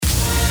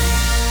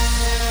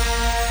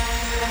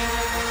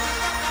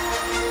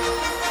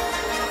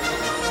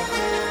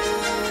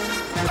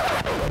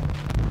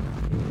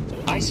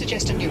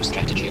suggest a new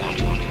strategy,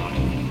 Hutt?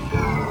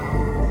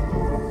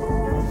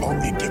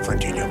 Only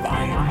different in your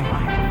mind.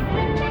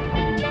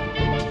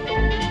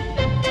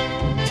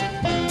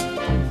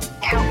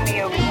 Help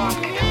me, Obi-Wan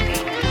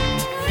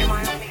Kenobi. You're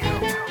my only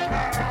hope.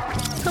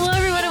 Hello,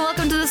 everyone, and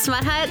welcome to the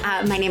Smut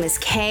Hut. My name is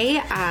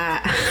Kay.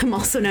 I'm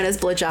also known as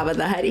Blowjob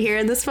the Hut here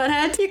in the Smut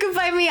Hut. You can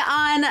find me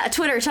on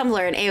Twitter,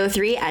 Tumblr, and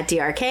AO3 at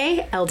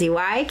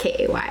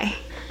DRKLDYKAY.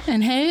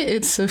 And hey,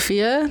 it's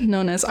Sophia,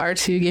 known as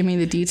R2 Give Me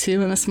the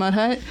D2 in the Smut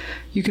Hut.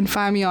 You can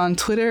find me on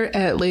Twitter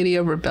at Lady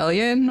of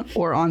Rebellion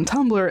or on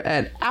Tumblr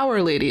at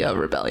Our Lady of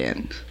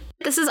Rebellion.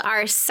 This is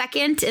our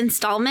second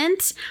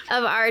installment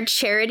of our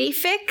charity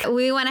fic.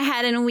 We went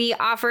ahead and we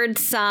offered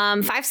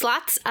some 5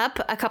 slots up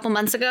a couple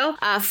months ago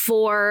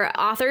for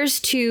authors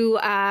to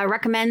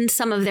recommend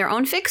some of their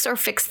own fics or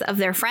fics of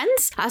their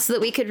friends so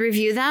that we could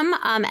review them.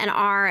 And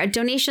our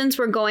donations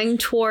were going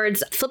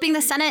towards flipping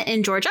the Senate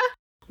in Georgia,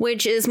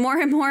 which is more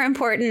and more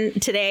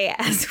important today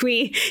as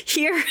we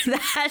hear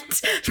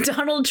that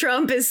Donald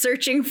Trump is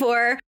searching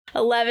for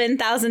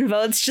 11,000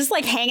 votes, just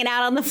like hanging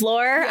out on the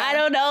floor. Yeah. I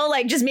don't know,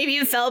 like just maybe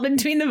it fell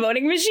between the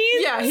voting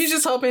machines. Yeah, he's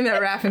just hoping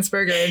that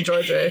Raffensperger in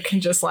Georgia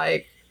can just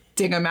like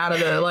dig him out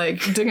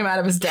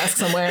of his desk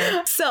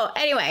somewhere. So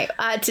anyway,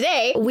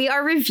 today we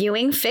are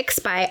reviewing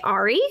fics by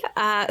Ari,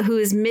 who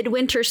is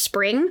Midwinter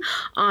Spring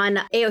on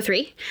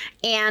AO3,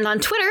 and on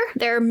Twitter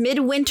they're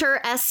Midwinter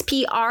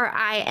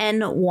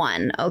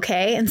SPRIN1.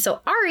 Okay, and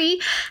so Ari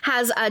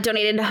has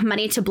donated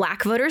money to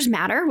Black Voters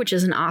Matter, which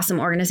is an awesome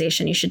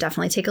organization you should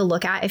definitely take a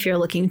look at if you're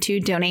looking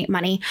to donate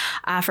money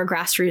for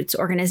grassroots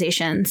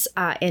organizations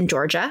in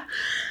Georgia.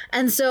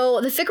 And so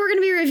the fic we're going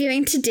to be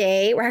reviewing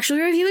today, we're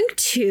actually reviewing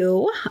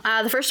 2.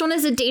 The first one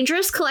is A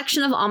Dangerous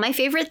Collection of All My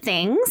Favorite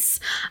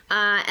Things.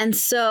 And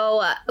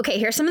so, okay,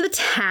 here's some of the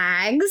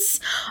tags.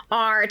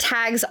 Our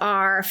tags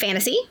are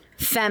fantasy,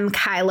 Femme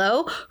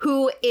Kylo,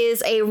 who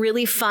is a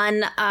really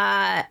fun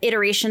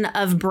iteration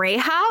of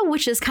Breha,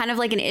 which is kind of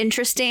like an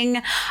interesting,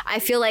 I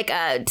feel like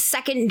a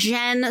second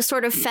gen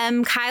sort of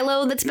Femme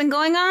Kylo that's been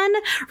going on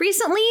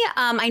recently.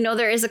 I know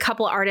there is a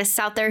couple artists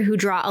out there who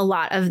draw a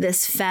lot of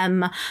this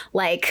Femme,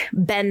 like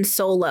Ben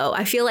Solo.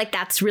 I feel like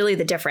that's really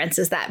the difference,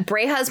 is that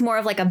Breha is more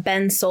of like a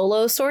Ben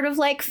Solo sort of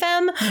like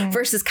Femme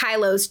versus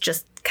Kylo's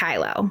just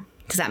Kylo.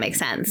 Does that make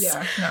sense?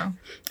 Yeah, no.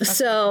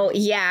 So,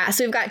 yeah.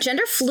 So we've got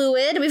gender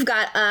fluid. We've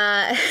got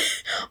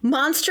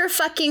monster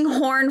fucking,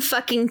 horn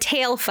fucking,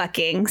 tail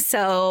fucking.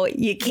 So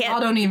you can't...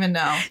 I don't even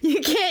know. You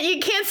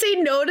can't say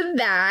no to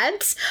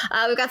that.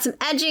 We've got some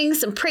edging,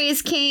 some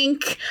praise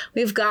kink.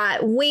 We've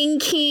got wing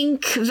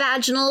kink,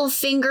 vaginal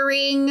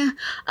fingering,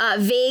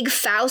 vague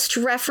Faust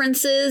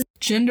references.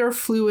 Gender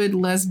fluid,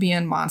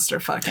 lesbian, monster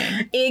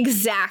fucking.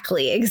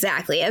 Exactly.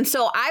 And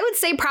so I would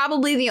say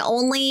probably the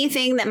only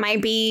thing that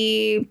might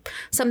be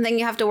something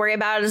you have to worry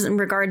about is in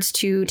regards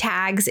to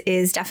tags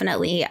is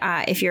definitely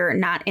if you're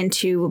not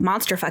into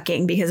monster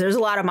fucking, because there's a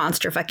lot of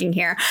monster fucking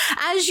here.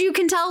 As you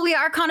can tell, we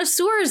are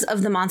connoisseurs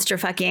of the monster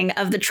fucking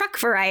of the truck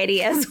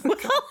variety as well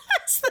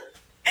as the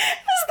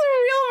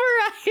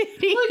real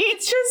variety. Look,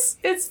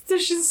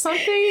 there's just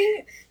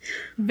something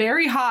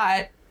very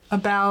hot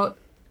about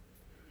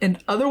an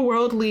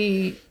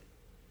otherworldly,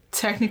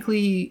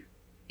 technically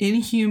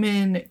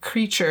inhuman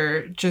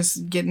creature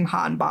just getting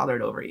hot and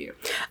bothered over you.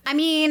 I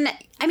mean,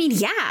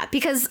 yeah,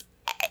 because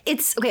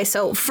it's okay.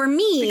 So for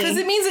me, because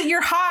it means that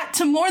you're hot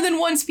to more than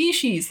one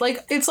species.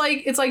 Like it's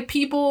like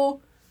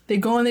people, they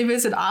go and they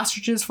visit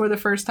ostriches for the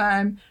first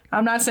time.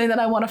 I'm not saying that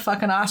I want to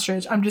fuck an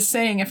ostrich. I'm just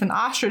saying if an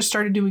ostrich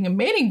started doing a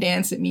mating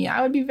dance at me,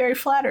 I would be very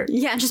flattered.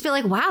 Yeah, and just be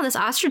like, wow, this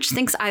ostrich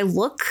thinks I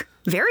look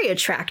very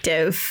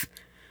attractive.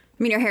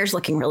 I mean, your hair's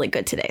looking really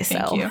good today, so.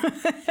 Thank you.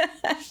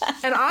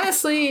 And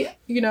honestly,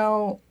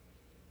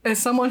 as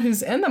someone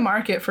who's in the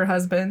market for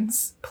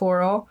husbands,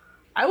 plural,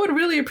 I would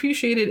really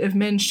appreciate it if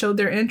men showed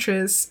their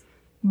interest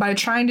by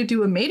trying to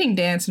do a mating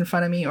dance in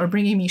front of me or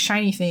bringing me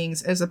shiny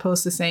things, as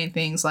opposed to saying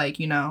things like,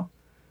 hey,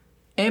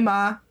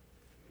 ma.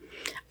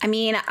 I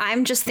mean,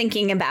 I'm just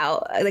thinking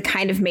about the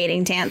kind of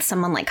mating dance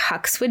someone like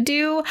Hux would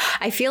do.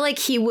 I feel like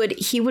he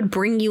would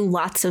bring you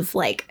lots of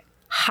like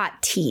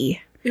hot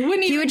tea. He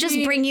would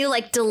just bring you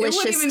like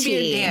delicious tea. It wouldn't even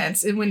be a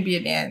dance. It wouldn't be a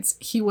dance.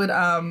 He would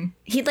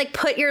he'd like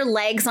put your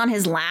legs on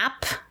his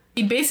lap.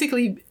 He'd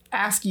basically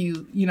ask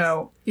you,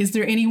 is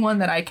there anyone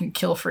that I can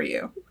kill for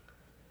you?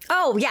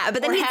 Oh yeah,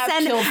 but then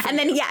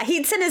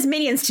he'd send his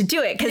minions to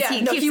do it because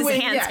he keeps his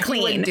hands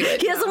clean.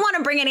 He doesn't want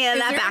to bring any of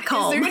that back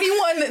home. Is there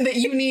anyone that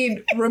you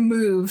need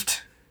removed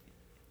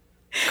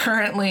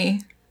currently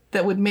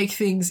that would make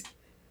things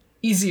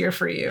easier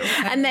for you?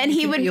 And then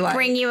he would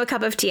bring you a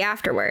cup of tea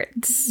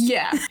afterwards.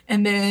 Yeah.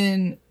 And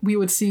then we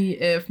would see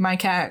if my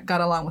cat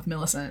got along with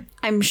Millicent.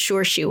 I'm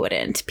sure she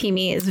wouldn't.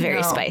 Pimi is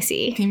very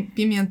spicy.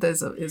 Pimienta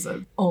is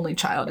a only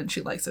child and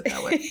she likes it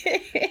that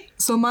way.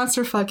 So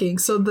monster fucking.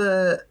 So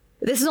the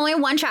This is only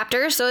one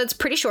chapter, so it's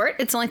pretty short.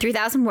 It's only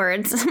 3,000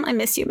 words. I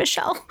miss you,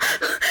 Michelle.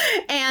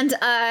 And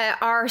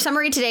our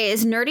summary today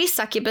is nerdy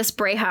succubus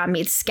Breha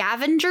meets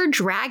scavenger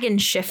dragon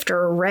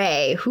shifter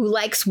Ray, who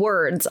likes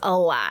words a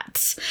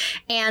lot.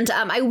 And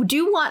I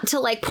do want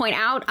to point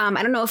out,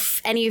 I don't know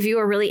if any of you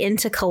are really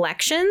into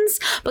collections,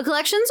 but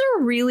collections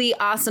are really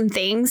awesome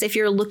things if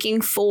you're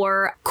looking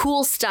for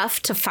cool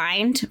stuff to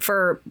find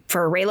for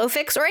Raylo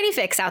fics or any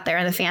fics out there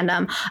in the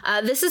fandom.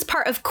 This is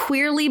part of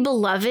Queerly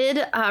Beloved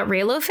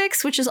Raylo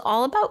fics, which is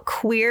all about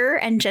queer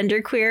and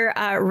genderqueer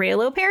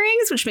Raylo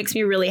pairings, which makes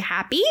me really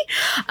happy.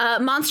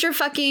 Monstober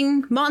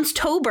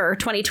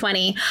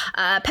 2020,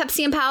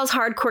 Pepsi and Pals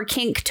Hardcore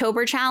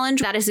Kinktober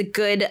Challenge. That is a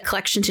good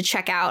collection to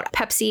check out.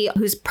 Pepsi,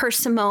 who's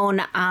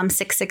Persimone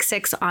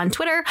 666 on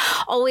Twitter,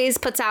 always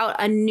puts out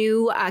a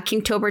new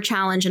Kinktober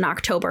Challenge in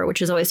October,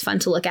 which is always fun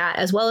to look at,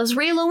 as well as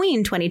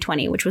Rayloween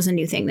 2020, which was a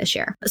new thing this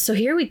year. So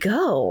here we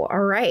go. All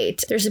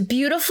right. There's a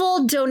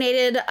beautiful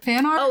donated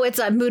fan art. Oh, it's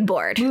a mood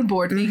board.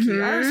 Thank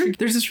you.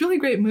 There's this really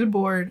great mood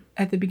board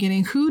at the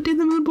beginning. Who did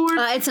the mood board?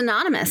 It's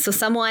anonymous, so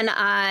someone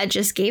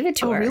just gave it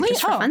to her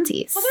just for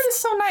funsies. Well, that is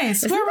so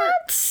nice. Whoever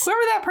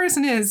that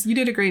person is, you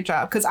did a great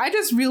job. Because I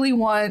just really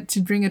want to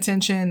bring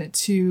attention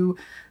to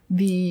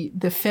the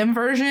femme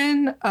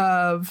version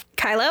of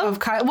Kylo.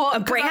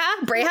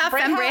 Breha.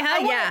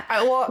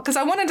 Yeah. Because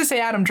I wanted to say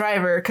Adam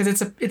Driver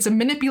because it's a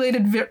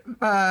manipulated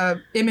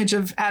image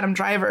of Adam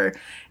Driver,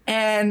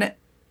 and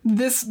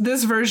this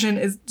version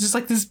is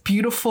just this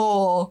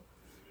beautiful,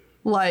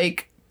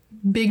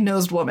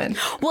 big-nosed woman.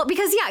 Well,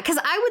 because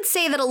I would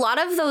say that a lot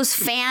of those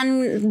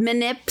fan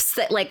manips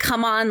that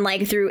come on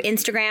through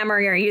Instagram or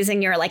you're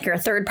using your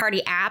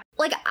third-party app,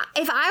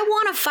 if I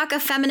want to fuck a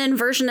feminine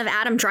version of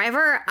Adam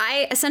Driver,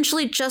 I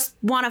essentially just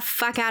want to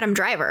fuck Adam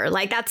Driver.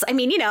 That's,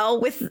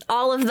 with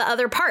all of the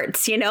other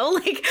parts,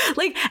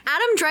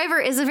 Adam Driver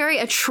is a very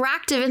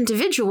attractive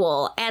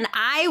individual, and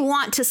I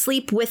want to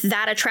sleep with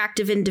that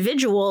attractive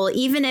individual,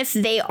 even if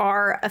they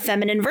are a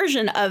feminine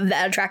version of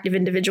that attractive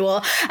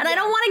individual. And I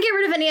don't want to get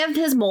rid of any of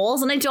his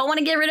moles, and I don't want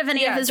to get rid of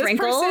any of his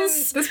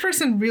wrinkles. This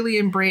person really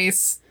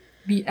embraced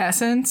the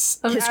essence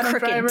of his Adam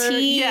crooked Driver.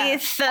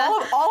 teeth. Yeah.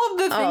 All of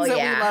the things that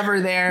we love are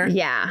there.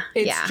 Yeah.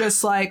 It's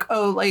just a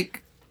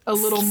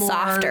little more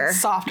softer.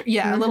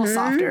 Yeah, a little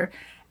softer.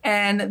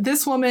 And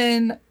this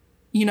woman,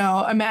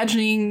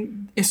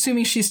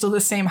 assuming she's still the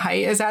same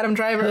height as Adam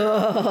Driver,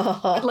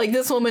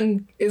 this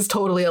woman is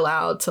totally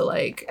allowed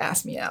to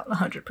ask me out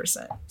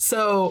 100%.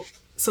 So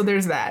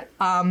there's that.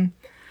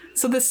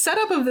 So the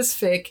setup of this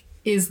fic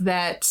is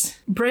that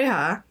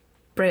Breha,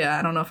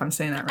 I don't know if I'm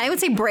saying that right. I would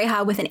say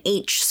Breha with an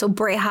H. So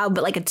Breha,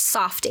 but a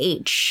soft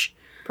H.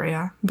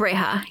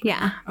 Breha,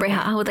 yeah.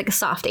 Breha with a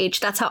soft H.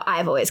 That's how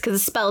I've always, because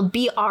it's spelled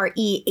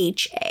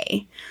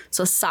Breha.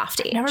 So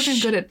soft H. I've never been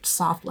good at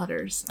soft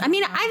letters. I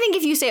think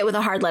if you say it with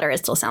a hard letter, it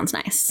still sounds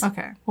nice.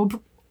 Okay. Well,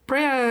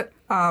 Breha,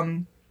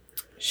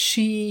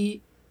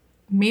 she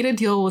made a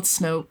deal with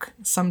Snoke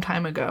some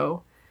time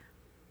ago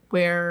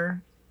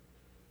where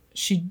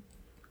she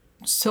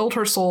sold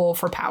her soul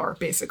for power,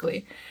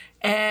 basically.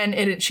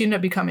 And she ended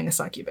up becoming a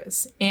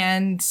succubus.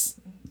 And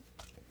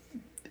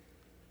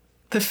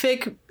the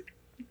fic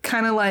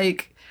kind of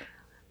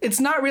it's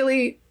not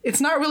really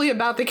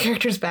about the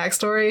characters'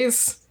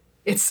 backstories.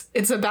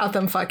 It's about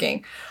them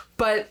fucking.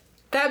 But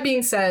that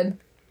being said,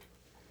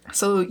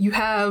 so you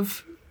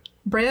have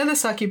Breha the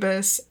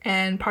succubus,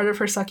 and part of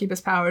her succubus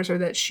powers are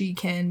that she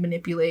can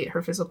manipulate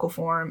her physical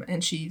form,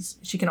 and she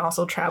can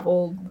also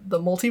travel the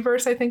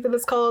multiverse, I think that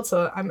it's called.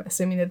 So I'm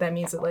assuming that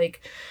means that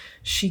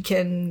she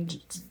can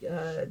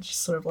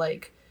just sort of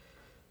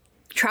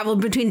travel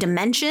between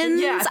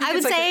dimensions. Yeah, I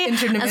would say,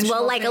 as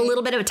well, a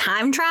little bit of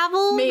time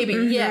travel. Maybe,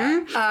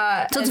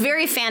 yeah. So it's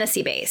very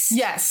fantasy based.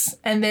 Yes,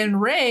 and then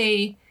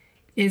Rey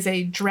is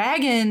a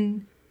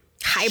dragon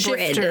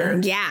hybrid. Shifter.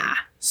 Yeah.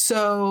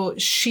 So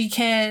she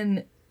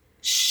can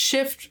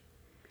shift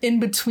in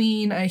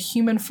between a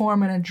human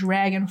form and a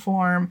dragon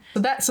form.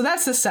 So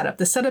that's the setup.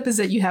 The setup is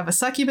that you have a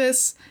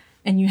succubus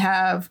and you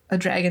have a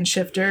dragon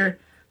shifter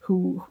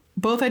who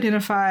both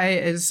identify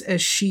as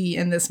she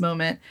in this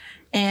moment.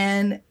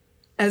 And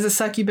as a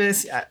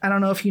succubus, I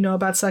don't know if you know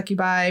about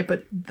succubi,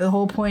 but the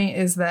whole point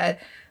is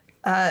that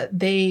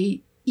they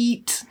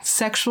eat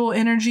sexual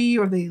energy,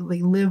 or they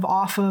live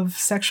off of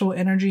sexual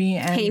energy.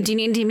 And hey, do you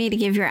need me to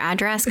give your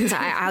address? Because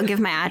I'll give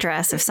my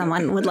address if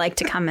someone would like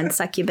to come and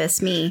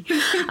succubus me.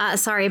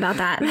 Sorry about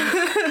that.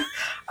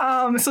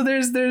 So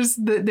there's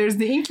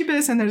the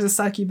incubus and there's a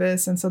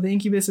succubus, and so the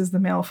incubus is the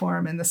male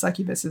form and the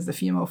succubus is the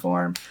female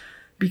form,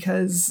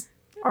 because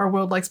our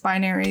world likes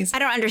binaries. I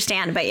don't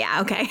understand, but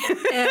yeah, okay.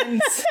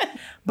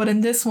 But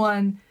in this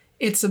one,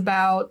 it's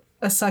about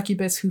a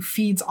succubus who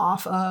feeds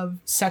off of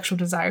sexual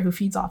desire, who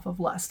feeds off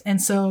of lust.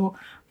 And so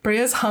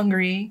Brea's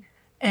hungry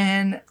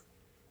and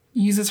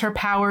uses her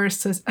powers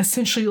to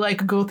essentially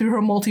go through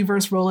her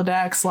multiverse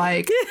Rolodex,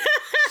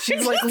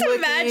 She's like just looking.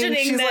 imagining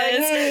She's this.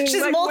 like,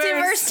 She's like,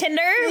 multiverse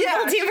Tinder.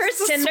 Yeah, Multiverse she's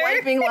just Tinder.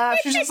 swiping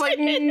left. She's just like,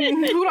 who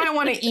do I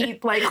want to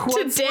eat? Like,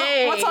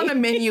 Today. what's on the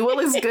menu?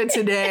 What is good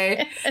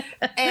today?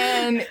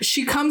 And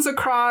she comes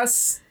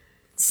across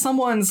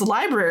someone's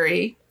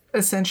library,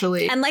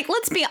 essentially. And like,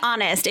 let's be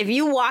honest, if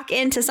you walk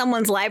into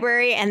someone's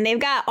library and they've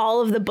got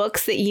all of the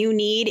books that you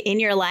need in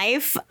your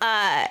life,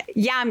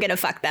 yeah, I'm gonna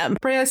fuck them.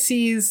 Brea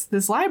sees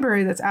this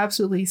library that's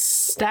absolutely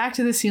stacked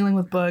to the ceiling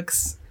with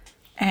books,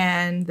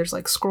 and there's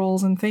like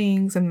scrolls and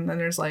things, and then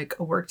there's like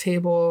a work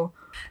table.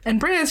 And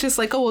Brea's just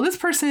like, oh, well, this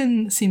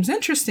person seems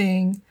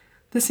interesting.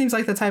 This seems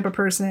like the type of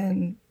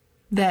person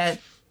that,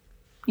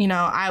 you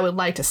know, I would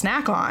like to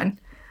snack on.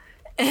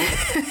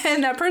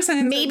 And that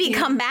person Maybe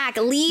come back,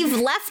 leave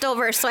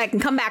leftovers so I can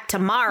come back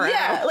tomorrow.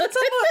 Yeah, it's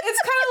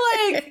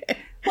kind of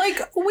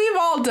like we've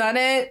all done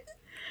it,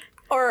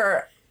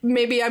 or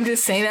maybe I'm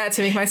just saying that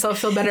to make myself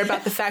feel better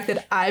about the fact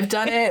that I've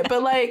done it.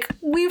 But like,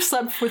 we've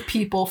slept with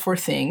people for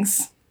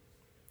things,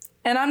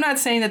 and I'm not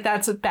saying that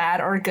that's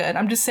bad or good.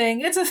 I'm just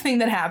saying it's a thing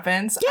that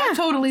happens. Yeah. I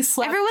totally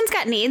slept. Everyone's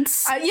got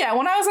needs. Yeah,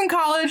 when I was in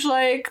college,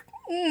 like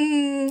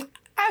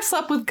I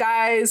slept with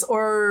guys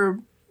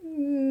or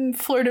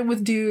flirted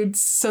with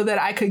dudes so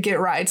that I could get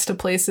rides to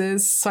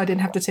places so I didn't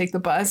have to take the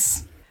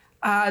bus.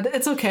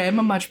 It's okay. I'm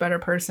a much better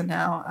person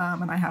now,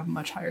 and I have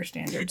much higher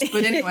standards.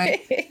 But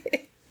anyway,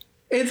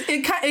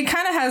 it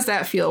kind of has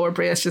that feel where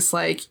Brea's just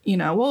like, you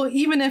know, well,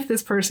 even if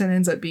this person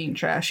ends up being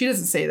trash, she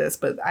doesn't say this,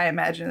 but I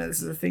imagine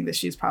this is a thing that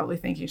she's probably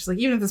thinking. She's like,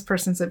 even if this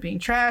person ends up being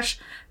trash,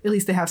 at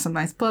least they have some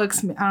nice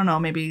books. I don't know,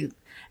 maybe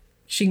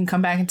she can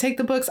come back and take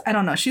the books. I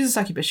don't know. She's a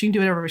succubus. She can do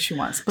whatever she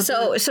wants. But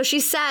So she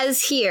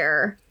says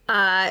here,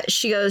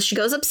 she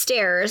goes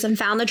upstairs and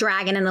found the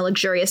dragon in a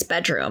luxurious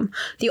bedroom.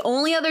 The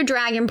only other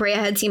dragon Brea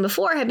had seen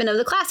before had been of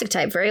the classic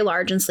type, very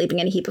large and sleeping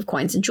in a heap of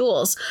coins and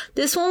jewels.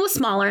 This one was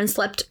smaller and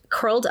slept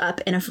curled up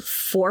in a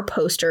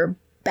 4-poster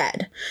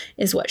bed,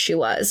 is what she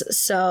was.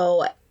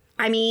 So,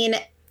 I mean,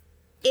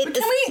 Can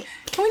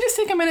we just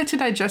take a minute to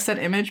digest that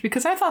image?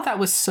 Because I thought that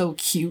was so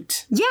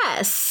cute.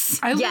 Yes.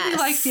 I really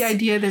like the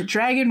idea that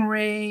Dragon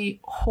Ray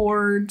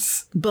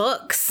hoards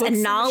books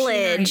and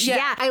knowledge.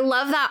 Yeah. I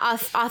love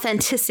that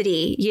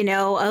authenticity, you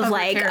know,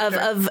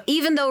 of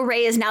even though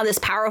Ray is now this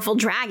powerful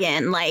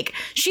dragon, like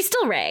she's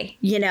still Ray,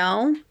 you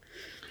know?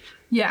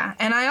 Yeah.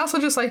 And I also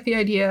just like the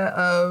idea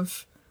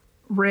of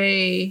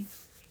Ray,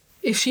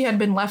 if she had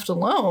been left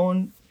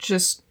alone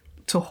just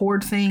to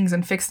hoard things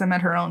and fix them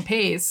at her own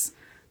pace,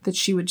 that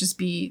she would just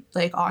be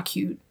like all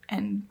cute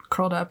and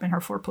curled up in her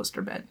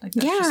 4-poster bed. Like,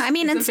 that's I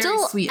mean, and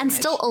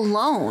still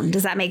alone.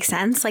 Does that make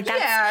sense? Like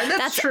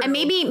that's true. And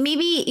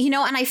maybe, you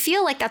know, and I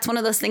feel like that's one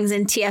of those things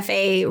in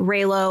TFA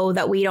Raylo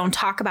that we don't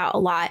talk about a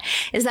lot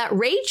is that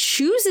Ray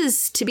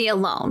chooses to be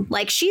alone.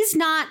 Like she's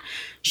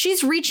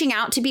reaching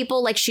out to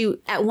people. Like she,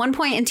 at one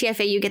point in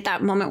TFA, you get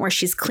that moment where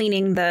she's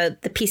cleaning the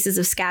pieces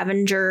of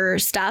scavenger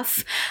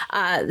stuff,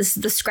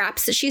 the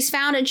scraps that she's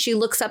found. And she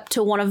looks up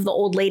to one of the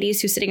old ladies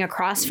who's sitting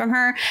across from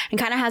her and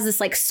kind of has this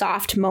like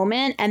soft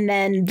moment. And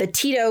then the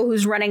Tito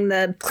who's running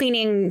the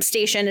cleaning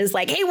station is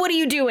like, hey, what are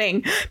you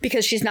doing?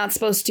 Because she's not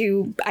supposed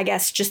to, I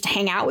guess, just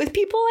hang out with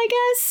people, I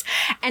guess.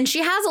 And she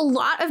has a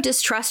lot of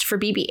distrust for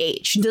BB-8.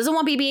 She doesn't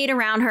want BB-8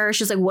 around her.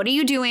 She's like, what are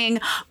you doing?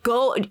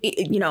 Go,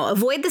 you know,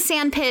 avoid the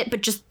sand pit, but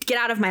just get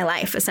out of my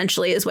life,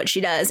 essentially, is what she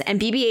does. And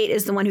BB-8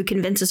 is the one who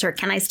convinces her,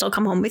 can I still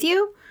come home with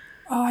you?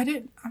 Oh,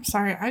 I'm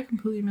sorry. I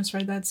completely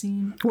misread that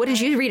scene. What did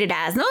you read it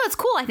as? No, that's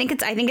cool. I think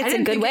it's a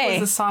good way.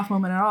 It was a soft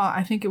moment at all.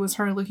 I think it was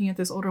her looking at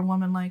this older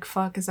woman like,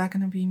 fuck, is that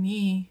going to be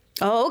me?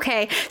 Oh,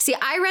 okay. See,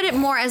 I read it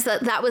more as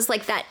that was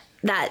like that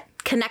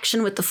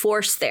connection with the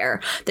Force there,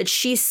 that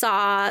she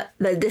saw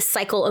this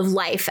cycle of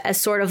life as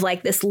sort of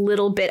like this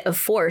little bit of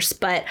Force.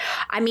 But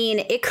I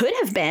mean, it could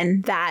have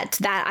been that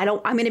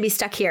I'm going to be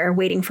stuck here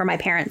waiting for my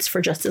parents for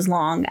just as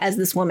long as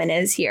this woman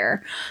is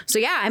here. So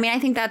yeah, I mean, I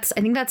think that's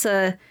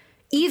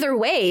either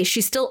way,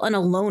 she's still an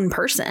alone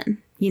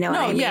person. You know what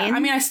I mean? Yeah. I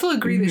mean, I still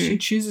agree that she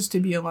chooses to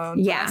be alone.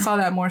 Yeah. I saw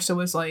that more so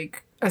as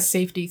like a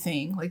safety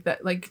thing, like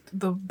that, like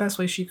the best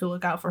way she could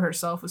look out for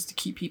herself was to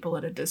keep people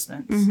at a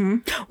distance.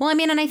 Mm-hmm. Well, I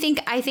mean, and I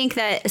think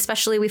that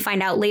especially we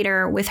find out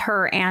later with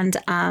her and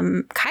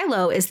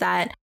Kylo is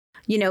that,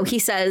 you know, he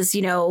says,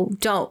 you know,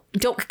 don't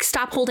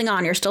stop holding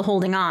on. You're still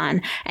holding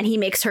on. And he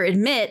makes her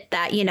admit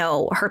that, you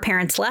know, her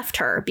parents left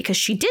her because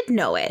she did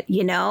know it,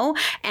 you know,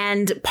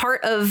 and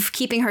part of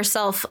keeping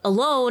herself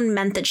alone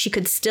meant that she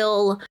could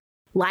still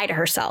lie to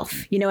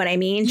herself. You know what I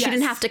mean? Yes. She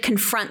didn't have to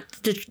confront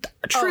the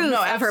truth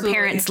of her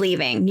parents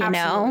leaving, you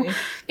know?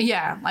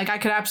 Yeah. Like I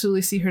could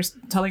absolutely see her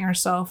telling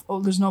herself, oh,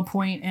 there's no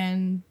point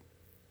in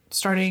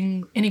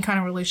starting any kind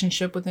of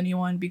relationship with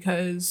anyone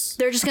because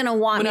they're just going to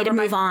want me to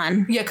move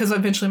on. Yeah. Because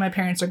eventually my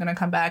parents are going to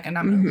come back and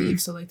I'm going to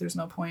leave. So like, there's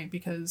no point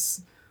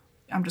because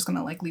I'm just going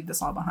to like leave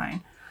this all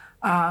behind.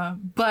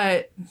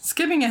 But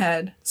skipping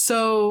ahead.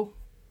 So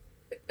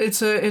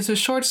it's a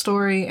short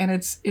story and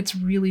it's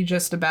really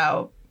just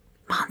about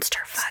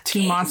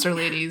two monster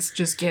ladies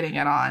just getting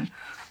it on.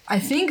 I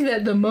think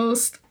that the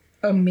most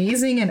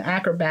amazing and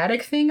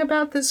acrobatic thing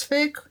about this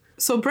fic,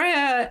 so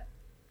Brea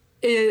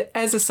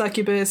as a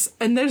succubus,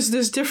 and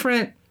there's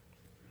different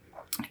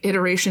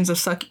iterations of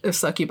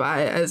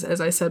succubi,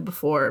 as I said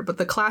before, but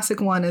the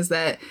classic one is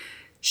that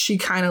she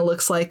kind of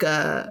looks like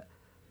a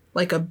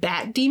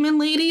bat demon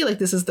lady. Like,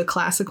 this is the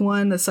classic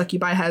one. The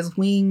succubi has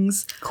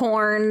wings,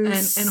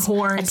 horns, and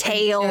horns,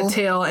 a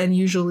tail, and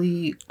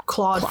usually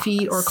clawed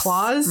feet or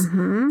claws.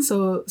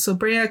 So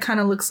Brea kind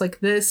of looks like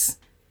this,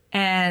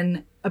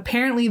 and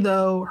apparently,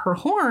 though, her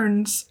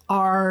horns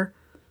are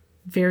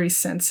very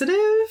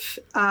sensitive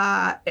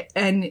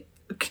and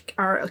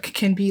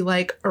can be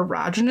like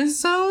erogenous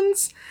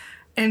zones.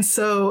 And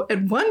so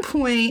at one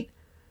point,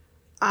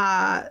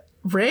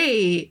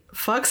 Rey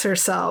fucks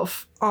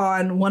herself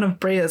on one of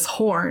Brea's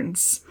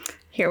horns.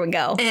 Here we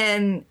go.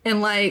 And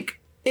like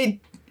it,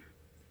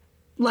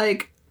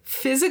 like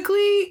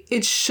physically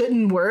it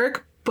shouldn't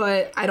work,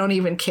 but I don't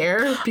even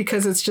care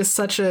because it's just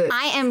such a...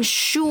 I am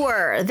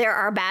sure there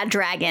are bad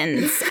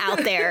dragons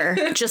out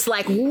there just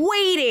like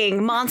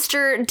waiting,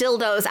 monster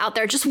dildos out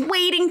there just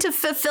waiting to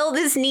fulfill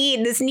this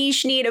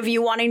niche need of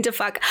you wanting to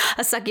fuck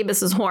a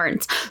succubus's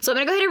horns. So I'm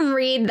going to go ahead and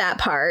read that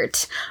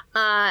part.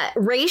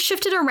 Rey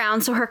shifted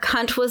around so her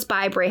cunt was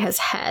by Breha's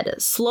head.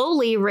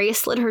 Slowly, Rey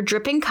slid her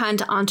dripping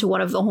cunt onto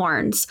one of the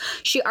horns.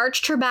 She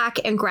arched her back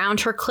and ground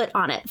her clit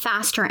on it,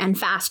 faster and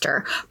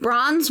faster.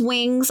 Bronze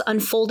wings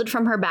unfolded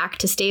from her back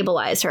to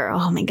stabilize her.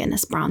 Oh my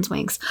goodness, bronze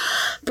wings.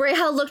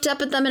 Breha looked up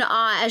at them in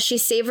awe as she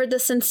savored the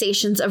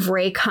sensations of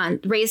Rey's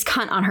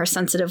cunt on her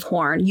sensitive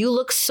horn. You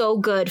look so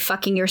good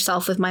fucking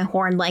yourself with my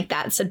horn like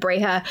that, said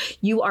Breha.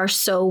 You are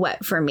so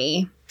wet for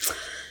me.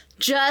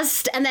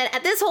 And then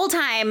at this whole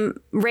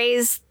time,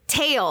 Rey's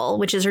tail,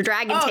 which is her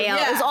dragon tail,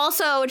 is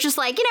also just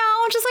like, hey,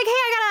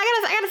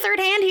 I got a third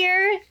hand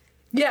here.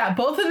 Yeah,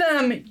 both of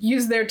them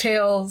use their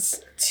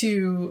tails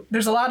to...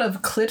 There's a lot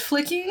of clit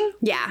flicking.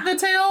 Yeah. The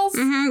tails.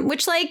 Mm-hmm.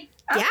 Which, like,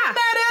 I'm not mad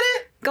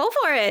at it. Go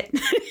for it.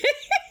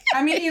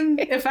 I mean,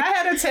 if I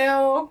had a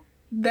tail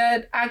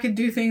that I could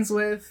do things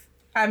with,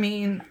 I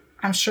mean,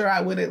 I'm sure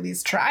I would at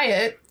least try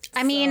it.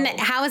 I mean,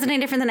 how is it any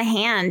different than a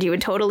hand? You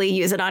would totally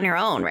use it on your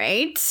own,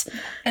 right?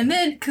 And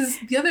then, because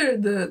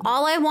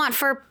all I want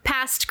for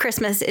past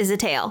Christmas is a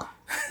tail.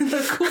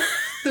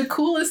 The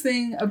coolest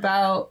thing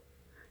about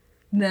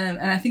them,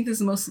 and I think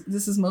this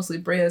is mostly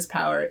Brea's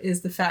power,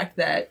 is the fact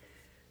that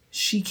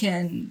she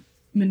can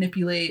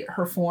manipulate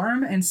her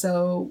form, and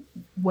so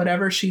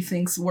whatever she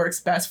thinks works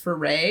best for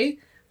Rey,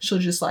 she'll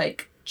just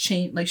like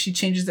change. Like, she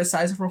changes the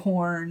size of her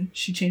horn,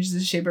 she changes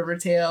the shape of her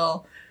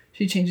tail.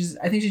 I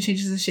think she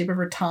changes the shape of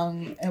her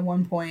tongue at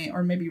one point,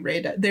 or maybe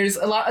Rey does. There's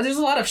a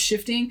lot of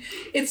shifting.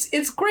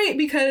 It's great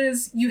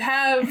because you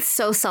have... It's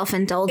so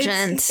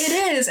self-indulgent. It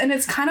is, and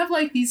it's kind of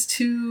like these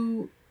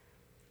two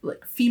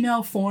like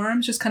female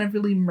forms just kind of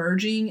really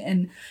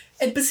merging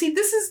but see,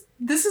 this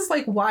is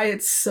like why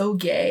it's so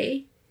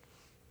gay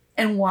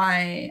and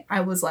why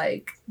I was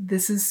like,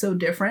 this is so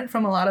different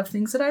from a lot of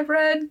things that I've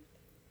read,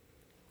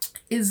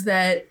 is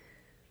that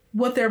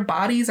what their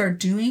bodies are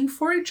doing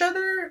for each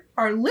other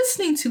are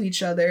listening to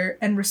each other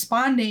and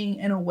responding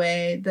in a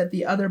way that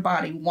the other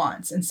body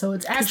wants. And so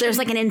it's actually... there's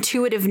like an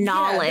intuitive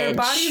knowledge. Yeah, their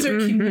bodies are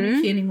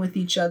communicating with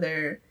each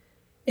other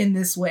in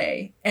this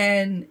way.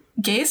 And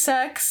gay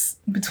sex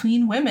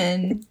between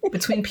women,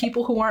 between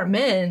people who aren't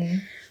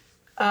men,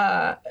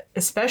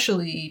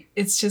 especially,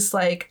 it's just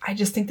like, I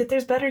just think that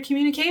there's better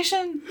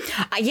communication.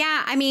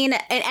 Yeah, I mean,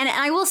 and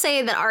I will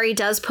say that Ari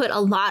does put a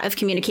lot of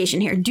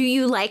communication here. Do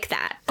you like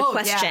that? The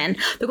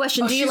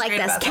question, do you like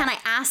this? Can I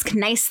ask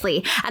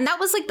nicely? And that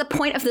was like the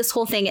point of this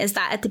whole thing, is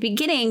that at the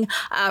beginning,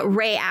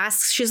 Rey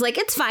asks, she's like,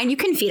 it's fine, you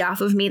can feed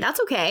off of me, that's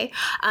okay.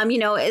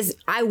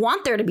 I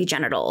want there to be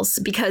genitals,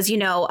 because,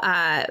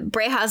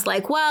 Breha's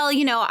like, well,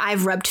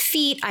 I've rubbed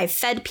feet, I've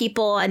fed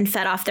people and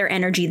fed off their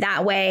energy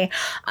that way.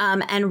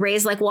 And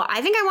Rey's like, well,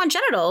 I think I want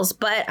genitals,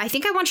 but I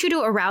think I want you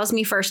to arouse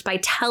me first by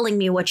telling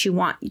me what you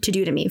want to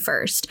do to me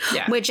first.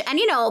 Yeah.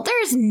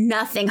 There's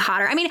nothing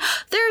hotter. I mean,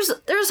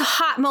 there's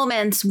hot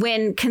moments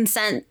when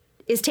consent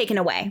is taken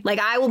away. Like,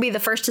 I will be the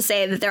first to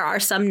say that there are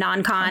some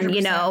non-con,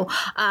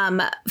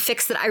 100%.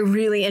 Fix that I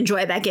really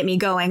enjoy that get me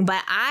going.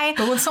 But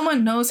when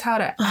someone knows how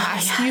to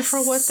ask you for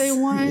what they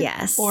want,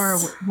 yes, or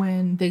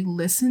when they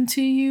listen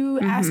to you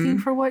asking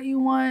for what you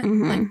want,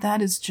 like,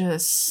 that is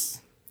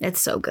just...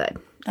 It's so good.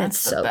 That's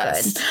so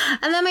good.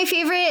 And then my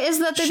favorite is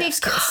that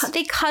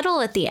they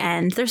cuddle at the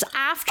end. There's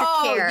aftercare.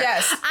 Oh,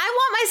 yes. I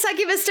want my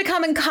succubus to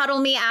come and cuddle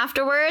me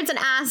afterwards and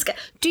ask,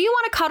 do you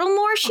want to cuddle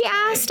more? She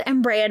asked.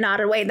 And Brea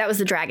nodded. Wait, that was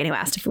the dragon who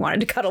asked if we wanted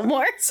to cuddle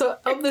more. So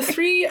of the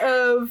 3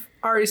 of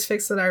Ari's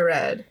fics that I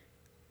read,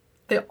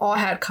 they all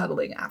had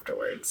cuddling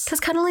afterwards. Because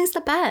cuddling is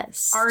the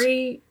best.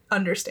 Ari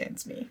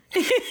understands me.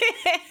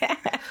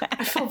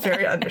 I feel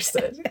very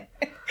understood.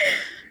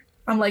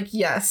 I'm like,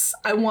 yes,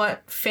 I want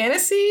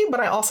fantasy, but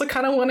I also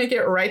kind of want to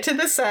get right to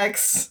the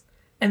sex,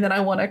 and then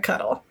I want to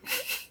cuddle.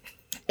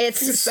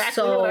 It's exactly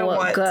so what I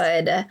want.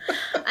 good.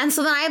 And And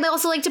so then I'd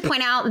also like to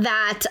point out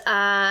that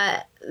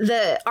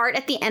the art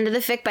at the end of the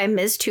fic by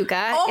Ms.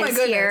 Tuca is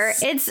here.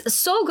 It's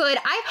so good.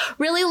 I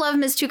really love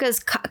Ms. Tuca's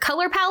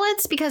color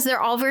palettes because they're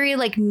all very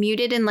like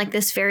muted and like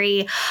this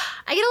very,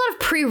 I get a lot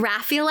of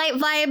pre-Raphaelite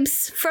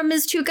vibes from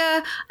Ms.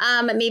 Tuca.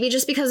 Maybe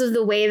just because of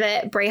the way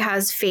that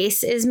Breha's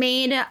face is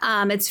made.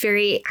 It's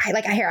very, I'm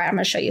going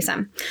to show you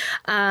some.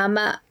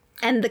 And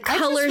the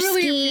color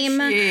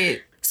scheme.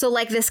 So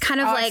like this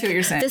kind of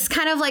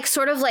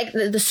sort of like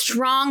the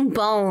strong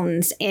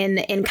bones in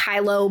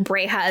Kylo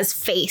Breha's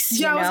face.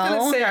 Yeah, I was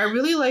gonna say I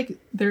really like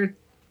the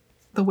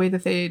way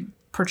that they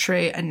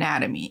portray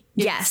anatomy.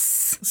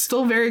 It's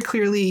still very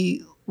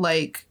clearly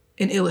like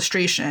an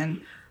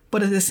illustration,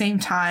 but at the same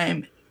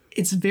time,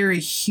 it's very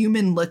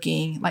human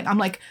looking. Like I'm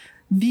like,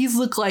 these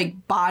look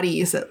like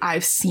bodies that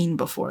I've seen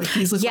before. Like,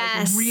 these look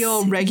like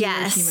real regular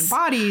human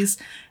bodies.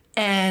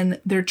 And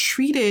they're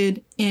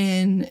treated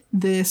in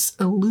this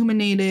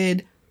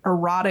illuminated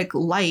erotic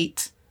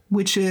light,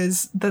 which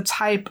is the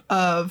type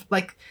of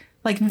like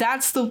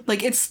that's the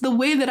like it's the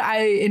way that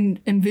I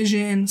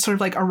envision sort of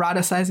like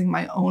eroticizing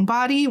my own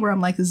body, where I'm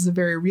like, this is a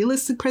very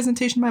realistic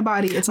presentation of my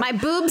body. It's my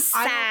like, boobs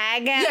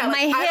sag,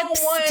 my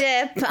hips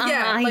dip.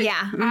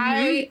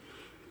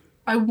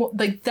 I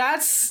like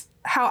that's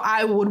how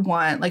I would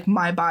want like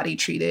my body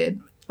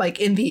treated, like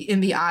in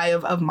the eye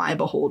of my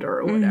beholder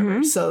or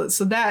whatever. So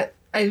that.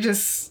 I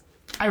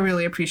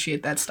really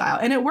appreciate that style.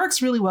 And it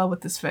works really well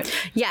with this fic.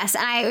 Yes.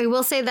 And I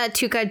will say that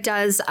Tuca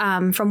does,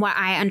 from what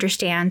I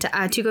understand,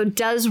 Tuca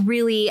does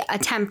really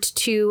attempt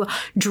to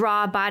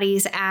draw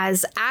bodies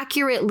as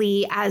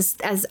accurately as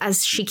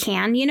she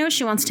can. You know,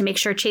 she wants to make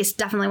sure, Chase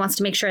definitely wants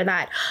to make sure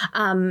that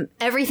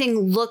everything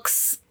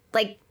looks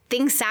like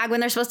things sag when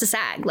they're supposed to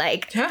sag.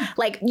 Like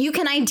you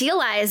can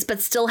idealize, but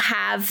still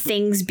have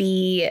things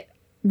be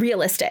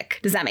realistic.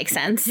 Does that make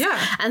sense? Yeah.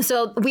 And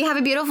so we have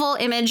a beautiful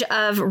image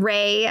of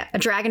Rey, a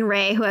dragon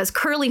Rey, who has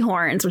curly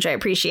horns, which I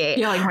appreciate.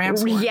 Yeah, like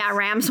ram's horns. Yeah,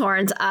 ram's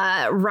horns.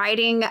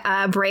 Riding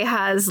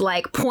Breha's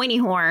like pointy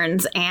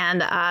horns,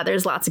 and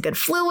there's lots of good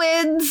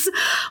fluids.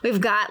 We've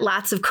got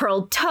lots of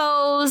curled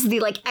toes. The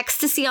like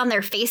ecstasy on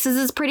their faces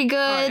is pretty good.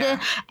 And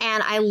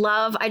I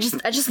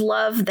just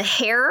love the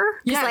hair.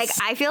 Yes. Like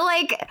I feel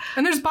like,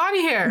 and there's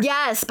body hair.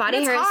 Yes,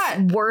 body hair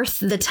is worth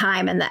the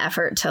time and the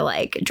effort to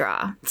like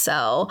draw.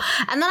 So.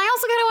 And then I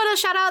also kind of want to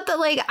shout out that,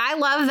 like, I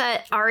love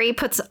that Ari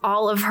puts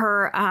all of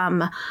her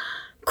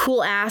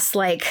cool ass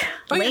like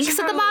links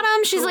at the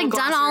bottom. She's like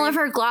done all of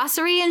her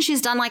glossary, and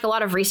she's done like a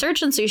lot of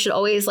research, and so you should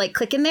always like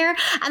click in there.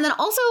 And then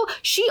also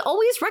she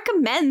always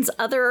recommends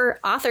other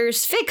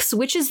authors' fics,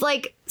 which is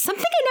like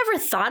something I never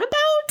thought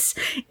about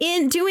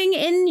in doing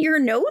in your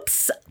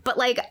notes, but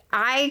like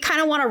I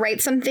kind of want to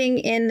write something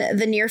in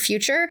the near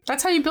future.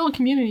 That's how you build a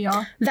community,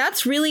 y'all.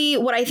 That's really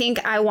what I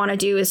think I want to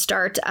do, is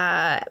start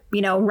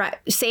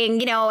saying,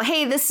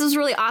 hey, this is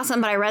really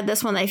awesome, but I read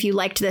this one. If you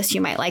liked this,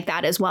 you might like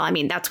that as well. I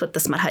mean, that's what the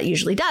Smut Hutt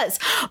usually does.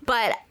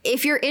 But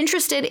if you're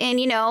interested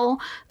in,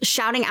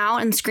 shouting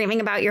out and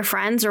screaming about your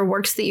friends or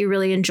works that you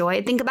really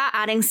enjoy, think about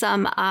adding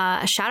some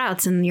shout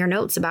outs in your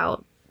notes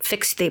about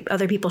fics that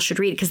other people should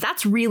read, because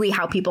that's really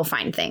how people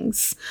find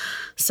things.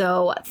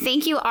 So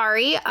thank you,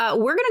 Ari.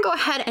 We're going to go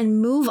ahead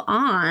and move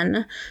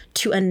on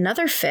to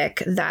another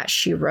fic that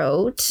she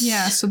wrote.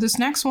 Yeah, so this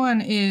next one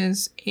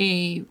is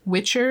a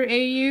Witcher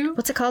AU.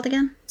 What's it called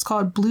again? It's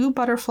called Blue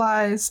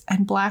Butterflies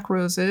and Black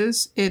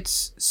Roses.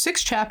 It's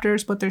 6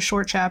 chapters, but they're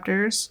short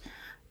chapters.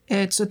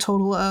 It's a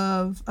total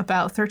of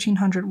about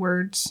 1,300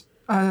 words.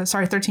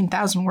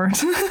 13,000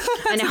 words.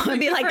 I know. I'd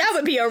be like, that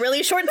would be a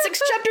really short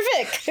 6-chapter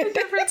fic.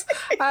 Difference.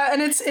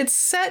 And it's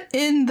set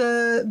in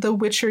the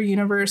Witcher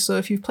universe. So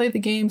if you've played the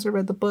games or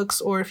read the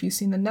books, or if you've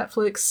seen the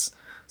Netflix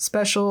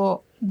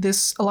special,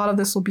 a lot of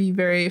this will be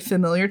very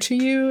familiar to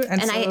you.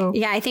 And so,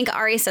 I think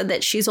Ari said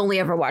that she's only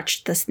ever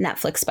watched this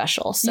Netflix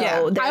special. So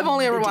yeah, I've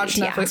only ever watched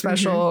Netflix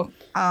special.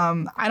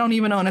 Mm-hmm. I don't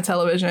even own a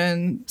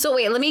television. So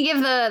wait, let me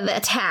give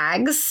the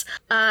tags.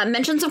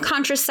 Mentions of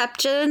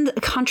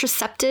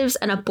contraceptives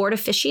and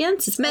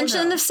abortifacients. It's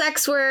mention of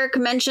sex work,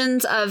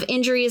 mentions of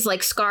injuries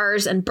like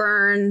scars and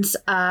burns,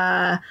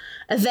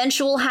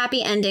 eventual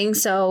happy ending.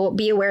 So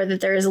be aware that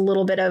there is a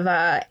little bit of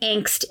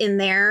angst in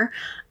there.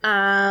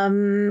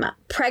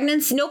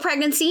 Pregnancy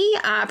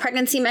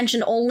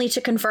mentioned only to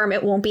confirm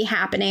it won't be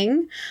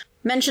happening.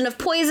 Mention of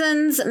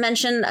poisons,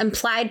 mention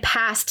implied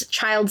past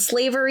child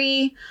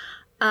slavery.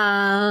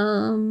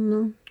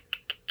 My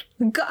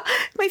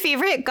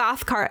favorite,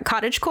 goth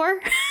cottagecore.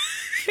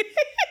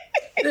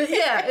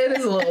 Yeah, it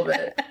is a little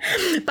bit.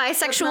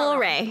 Bisexual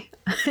Rey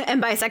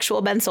and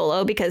bisexual Ben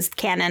Solo, because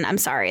canon, I'm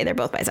sorry, they're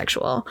both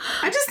bisexual.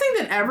 I just think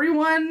that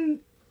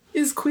everyone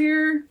is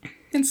queer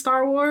in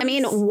Star Wars. I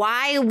mean,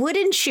 why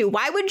wouldn't you?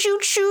 Why would you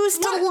choose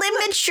to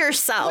limit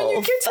yourself? When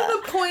you get to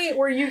the point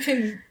where you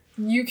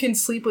can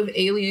sleep with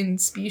alien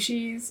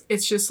species,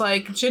 it's just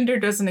like gender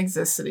doesn't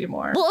exist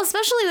anymore. Well,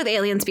 especially with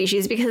alien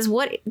species, because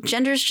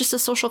gender is just a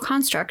social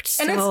construct.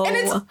 So. And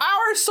it's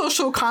our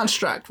social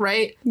construct,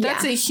 right?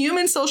 That's a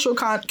human social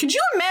construct. Could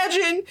you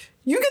imagine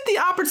you get the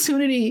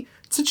opportunity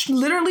to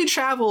literally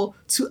travel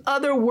to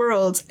other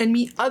worlds and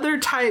meet other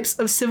types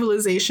of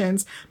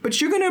civilizations, but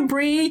you're gonna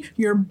bring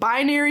your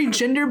binary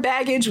gender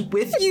baggage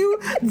with you?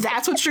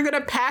 That's what you're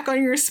gonna pack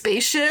on your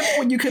spaceship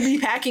when you could be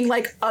packing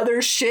like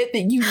other shit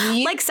that you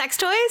need? Like sex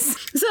toys?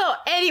 So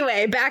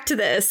anyway, back to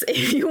this.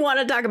 If you want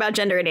to talk about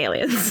gender and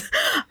aliens.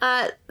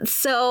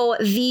 So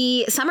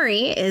the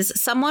summary is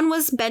someone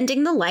was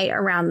bending the light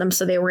around them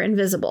so they were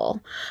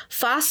invisible.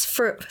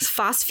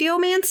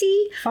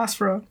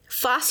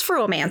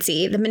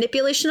 Phosphoromancy, the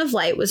manipulation of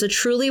light, was a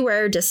truly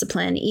rare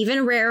discipline,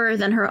 even rarer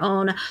than her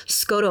own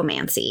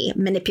scotomancy,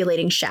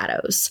 manipulating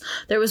shadows.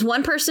 There was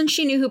one person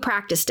she knew who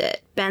practiced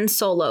it, Ben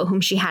Solo,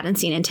 whom she hadn't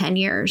seen in 10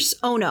 years.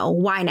 Oh no,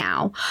 why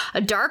now?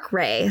 A dark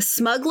ray,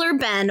 Smuggler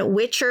Ben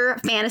Witcher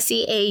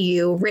Fantasy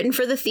AU, written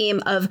for the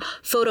theme of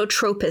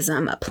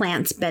phototropism,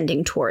 plants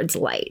bending towards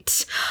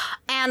light.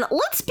 And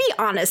let's be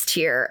honest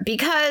here,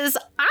 because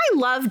I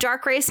love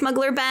Dark Ray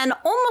Smuggler Ben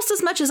almost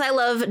as much as I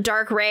love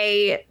Dark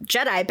Ray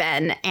Jedi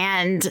Ben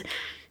and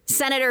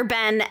Senator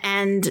Ben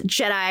and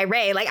Jedi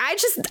Ray. Like I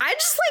just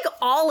like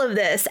all of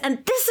this.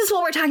 And this is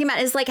what we're talking about,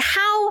 is like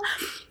how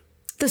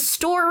the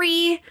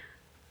story,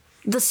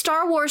 the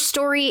Star Wars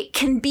story,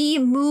 can be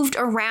moved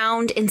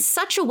around in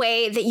such a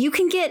way that you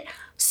can get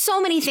so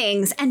many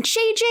things. And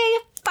JJ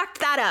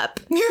fucked that up.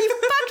 He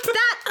fucked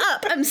that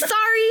up. I'm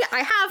sorry.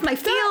 I have my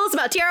feels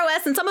about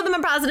TROS, and some of them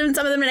are positive and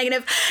some of them are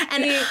negative.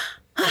 And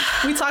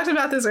we talked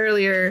about this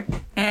earlier,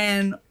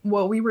 and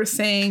what we were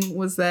saying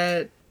was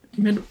that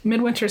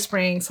Midwinter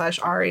Spring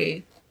 /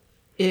 Ari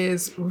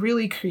is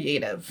really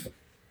creative,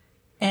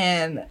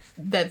 and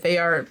that they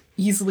are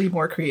easily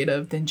more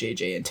creative than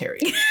JJ and Terry.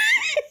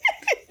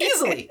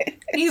 Easily.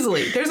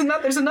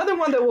 There's another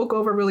one that we'll go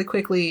over really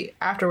quickly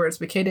afterwards,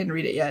 but Kay didn't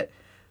read it yet.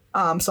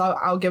 So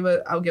I'll give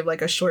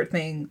like a short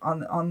thing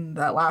on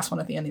that last one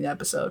at the end of the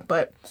episode,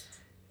 but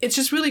it's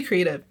just really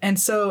creative. And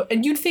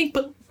you'd think,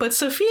 but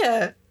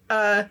Sophia,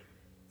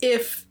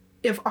 if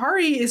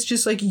Ari is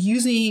just like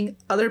using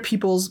other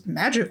people's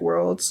magic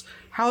worlds,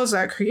 how is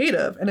that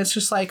creative? And it's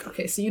just like,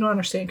 okay, so you don't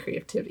understand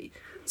creativity.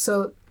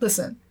 So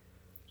listen,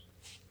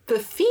 the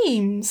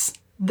themes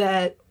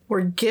that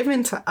were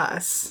given to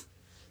us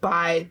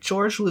by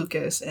George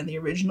Lucas and the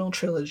original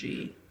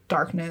trilogy,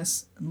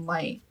 darkness and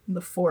light and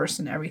the Force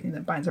and everything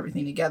that binds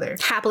everything together.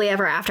 Happily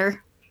ever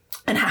after.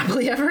 And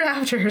happily ever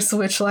after,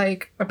 which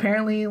like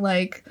apparently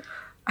like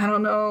I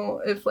don't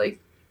know if like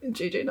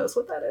JJ knows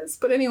what that is.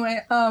 But anyway,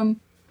 the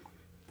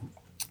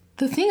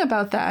thing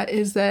about that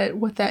is that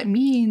what that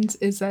means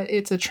is that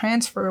it's a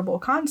transferable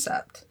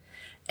concept.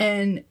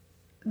 And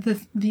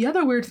the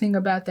other weird thing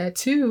about that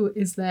too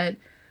is that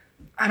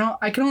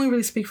I can only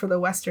really speak for the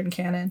Western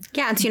canon.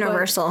 Yeah, it's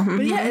universal.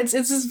 But yeah, it's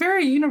this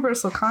very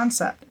universal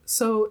concept.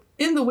 So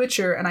in The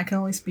Witcher, and I can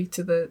only speak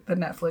to the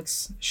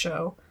Netflix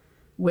show,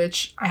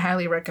 which I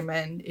highly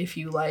recommend if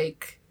you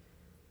like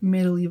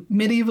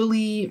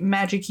medievally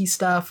magic-y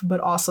stuff, but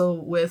also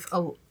with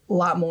a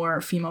lot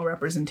more female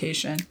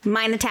representation.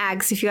 Mind the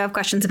tags. If you have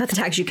questions about the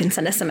tags, you can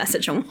send us a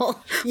message and we'll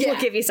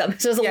give you some.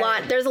 So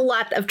there's a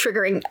lot of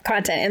triggering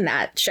content in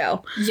that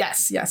show.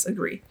 Yes,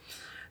 agree.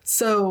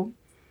 So,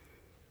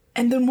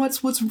 and then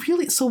what's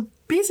really, so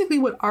basically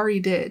what Ari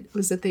did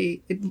was that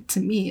to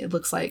me, it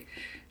looks like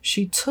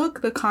she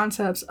took the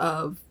concepts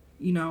of,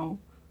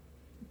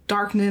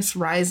 darkness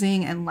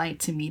rising and light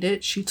to meet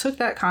it. She took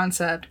that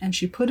concept and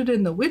she put it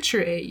in the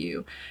Witcher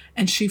AU,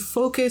 and she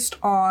focused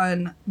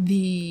on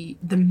the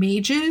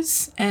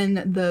mages and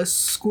the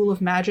school of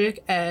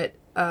magic at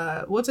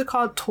what's it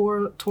called?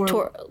 Torlara?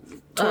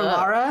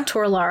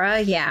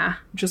 Torlara, yeah.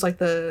 Which is like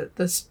the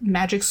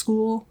magic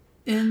school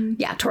in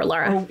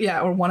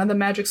Torlara. Or one of the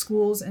magic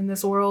schools in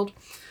this world.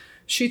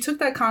 She took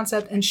that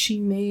concept and she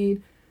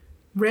made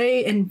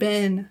Ray and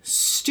Ben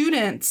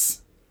students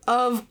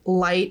of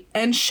light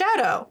and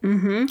shadow.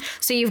 Mm-hmm.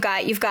 So you've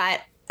got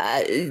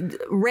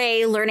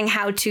Ray learning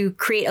how to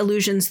create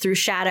illusions through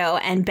shadow,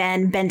 and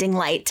Ben bending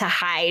light to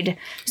hide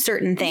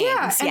certain things.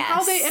 Yeah,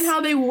 and how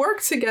they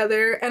work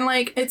together, and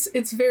like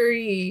it's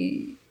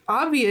very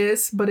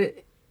obvious,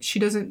 but she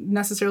doesn't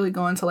necessarily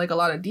go into like a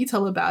lot of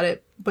detail about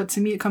it. But to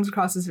me, it comes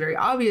across as very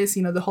obvious.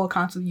 The whole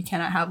concept, you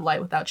cannot have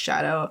light without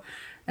shadow,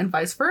 and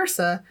vice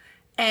versa,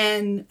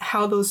 and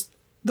how those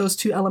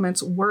two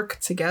elements work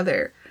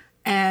together.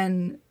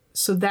 And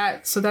so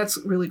that's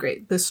really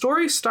great. The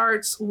story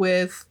starts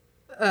with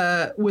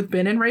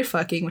Ben and Ray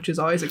fucking, which is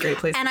always a great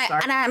place to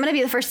start. And I'm going to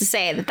be the first to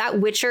say that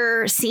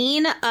Witcher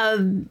scene of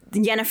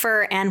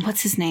Yennefer and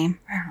what's his name?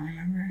 I don't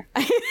remember.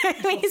 I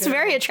mean, he's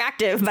very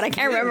attractive, but I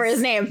can't remember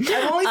his name.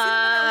 I've only seen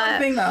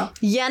one thing though.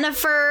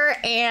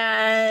 Yennefer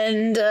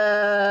and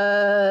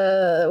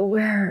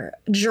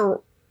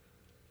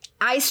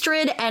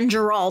Istrid and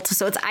Geralt.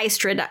 So it's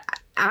Istrid,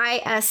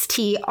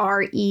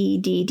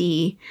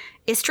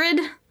 Istred.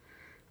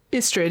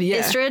 Istrid,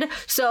 yeah. Istrid.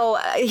 So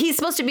Ben's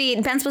supposed to be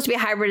a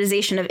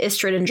hybridization of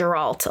Istrid and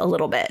Geralt a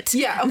little bit.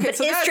 Yeah, okay. But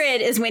so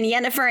Istrid is when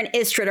Yennefer and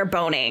Istrid are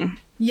boning.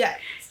 Yeah.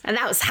 And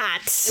that was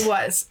hot. It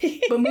was.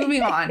 But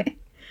moving on.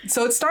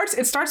 So it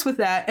starts with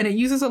that, and it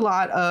uses a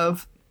lot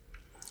of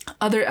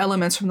other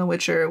elements from The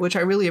Witcher, which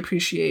I really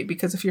appreciate,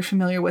 because if you're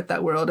familiar with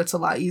that world, it's a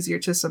lot easier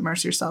to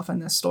submerge yourself in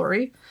this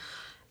story.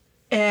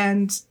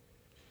 And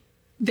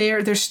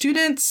they're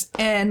students,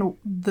 and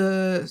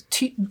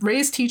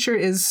Ray's teacher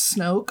is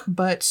Snoke,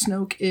 but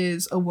Snoke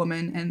is a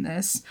woman in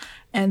this.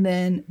 And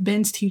then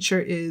Ben's teacher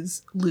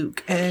is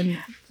Luke. And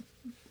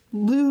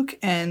Luke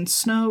and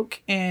Snoke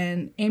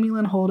and Amy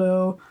Lynn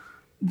Holdo,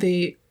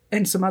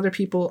 and some other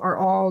people are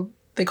all,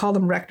 they call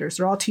them rectors.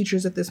 They're all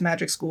teachers at this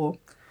magic school.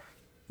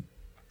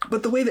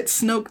 But the way that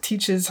Snoke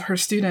teaches her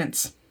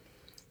students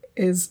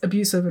is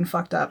abusive and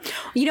fucked up.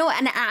 You know,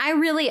 and I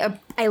really,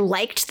 I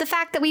liked the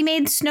fact that we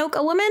made Snoke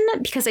a woman,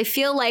 because I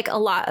feel like a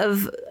lot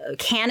of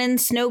canon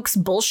Snoke's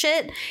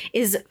bullshit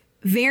is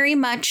very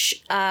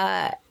much,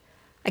 I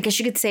guess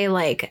you could say,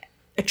 like,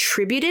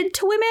 attributed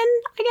to women,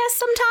 I guess,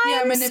 sometimes.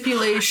 Yeah,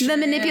 manipulation. The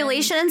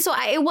manipulation. And so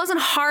it wasn't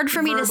hard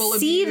for me to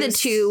see the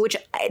two, which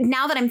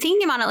now that I'm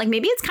thinking about it, like,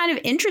 maybe it's kind of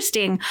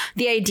interesting,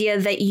 the idea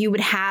that you would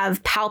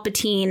have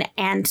Palpatine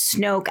and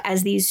Snoke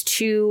as these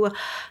two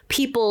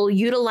people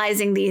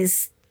utilizing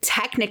these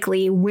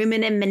technically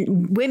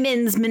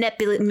women's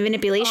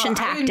manipulation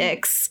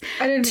tactics.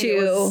 I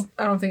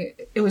don't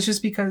think it was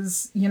just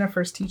because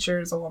Yennefer's teacher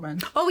is a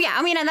woman. Oh yeah,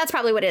 I mean, and that's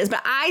probably what it is.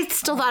 But I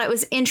still thought it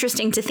was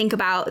interesting to think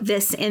about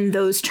this in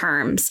those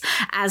terms,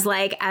 as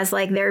like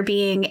there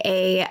being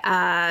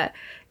a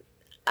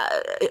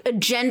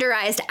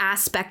genderized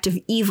aspect of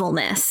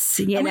evilness.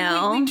 You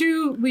know,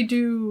 we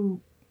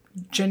do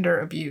gender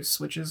abuse,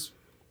 which is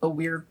a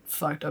weird,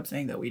 fucked up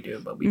thing that we do,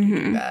 but we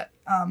do that.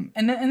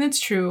 And it's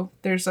true.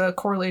 There's a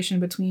correlation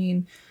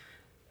between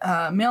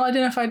male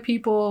identified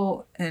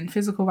people and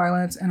physical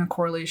violence, and a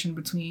correlation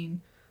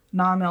between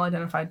non-male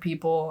identified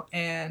people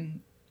and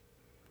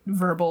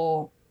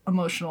verbal,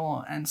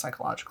 emotional, and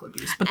psychological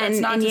abuse. But that's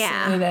not to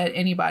say that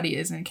anybody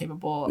is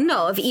incapable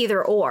of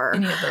either or.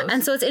 Any of those.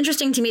 And so it's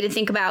interesting to me to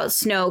think about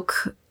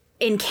Snoke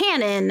in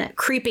canon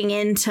creeping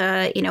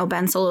into,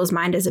 Ben Solo's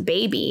mind as a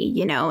baby,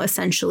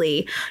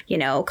 essentially,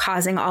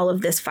 causing all of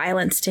this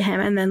violence to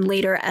him, and then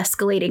later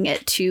escalating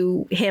it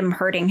to him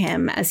hurting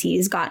him as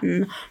he's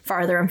gotten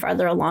farther and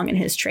farther along in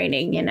his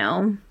training,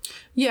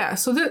 Yeah.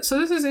 So this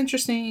is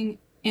interesting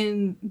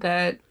in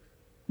that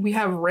we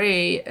have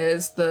Rey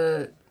as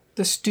the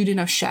student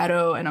of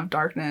shadow and of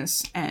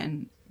darkness,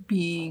 and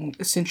being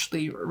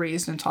essentially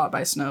raised and taught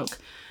by Snoke.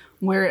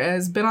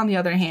 Whereas Ben, on the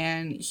other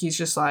hand, he's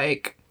just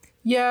like,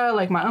 yeah,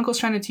 like, my uncle's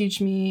trying to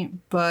teach me,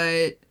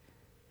 but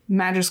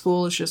magic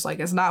school is just, like,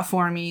 it's not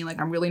for me. Like,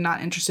 I'm really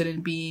not interested in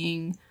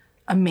being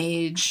a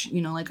mage,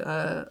 like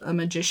a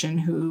magician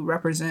who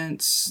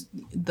represents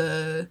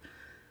the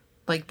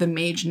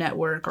mage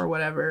network or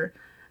whatever.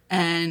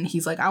 And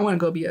he's like, I want to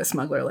go be a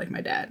smuggler like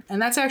my dad.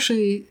 And that's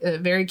actually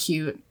very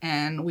cute.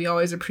 And we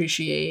always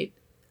appreciate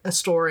a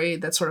story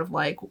that's sort of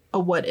like a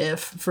what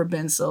if for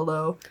Ben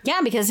Solo. Yeah,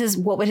 because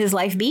what would his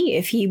life be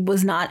if he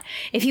wasn't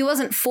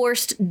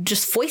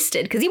just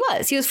foisted? Because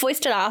he was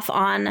foisted off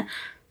on,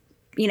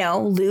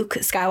 Luke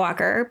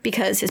Skywalker,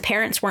 because his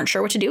parents weren't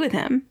sure what to do with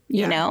him,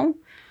 you know?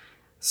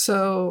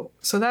 So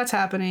that's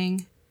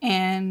happening.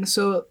 And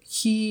so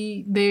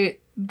they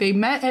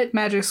met at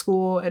magic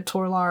school at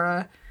Tor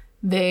Lara.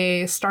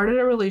 They started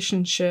a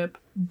relationship,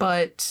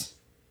 but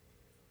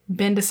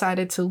Ben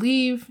decided to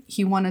leave.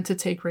 He wanted to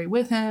take Rey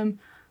with him,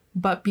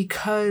 but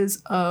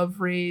because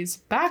of Rey's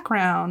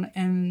background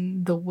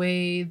and the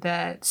way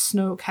that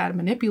Snoke had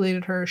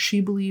manipulated her, she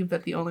believed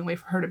that the only way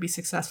for her to be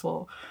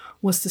successful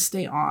was to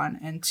stay on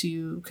and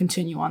to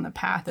continue on the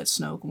path that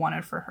Snoke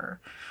wanted for her.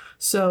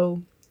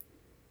 So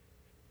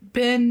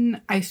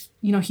Ben,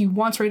 he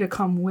wants Rey to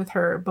come with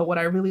her, but what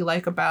I really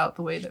like about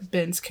the way that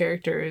Ben's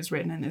character is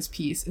written in this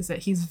piece is that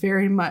he's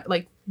very much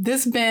like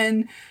this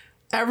Ben.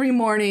 Every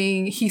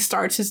morning, he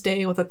starts his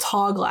day with a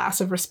tall glass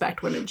of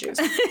Respect Women juice.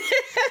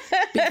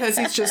 Because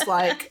he's just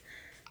like,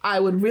 I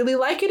would really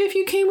like it if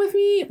you came with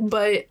me,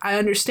 but I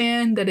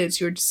understand that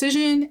it's your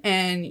decision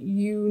and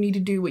you need to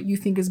do what you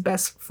think is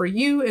best for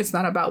you. It's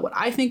not about what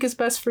I think is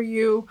best for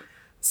you.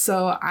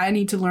 So I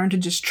need to learn to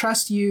just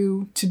trust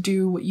you to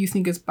do what you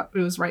think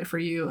is right for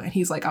you. And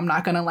he's like, I'm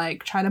not going to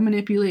try to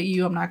manipulate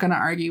you. I'm not going to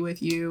argue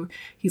with you.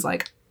 He's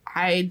like,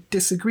 I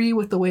disagree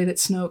with the way that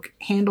Snoke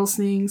handles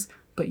things.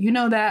 But you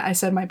know that I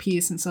said my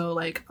piece, and so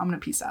I'm gonna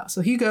peace out. So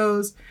he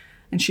goes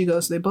and she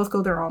goes, so they both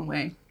go their own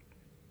way.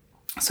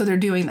 So they're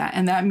doing that,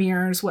 and that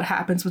mirrors what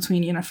happens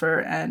between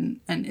Yennefer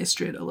and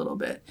Istrid a little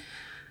bit.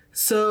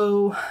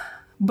 So,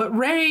 but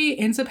Rey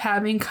ends up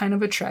having kind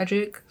of a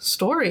tragic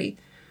story.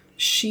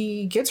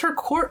 She gets her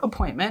court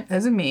appointment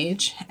as a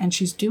mage, and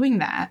she's doing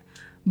that.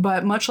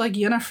 But much like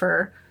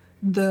Yennefer,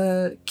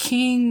 the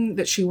king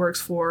that she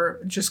works for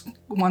just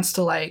wants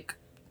to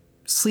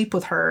sleep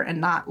with her and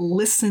not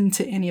listen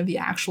to any of the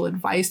actual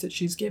advice that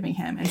she's giving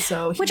him. And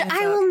so which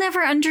I will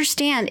never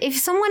understand. If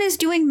someone is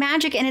doing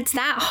magic and it's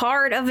that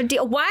hard of a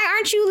deal, why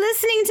aren't you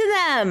listening to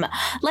them?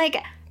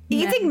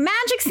 You think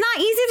magic's not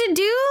easy to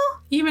do?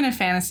 Even in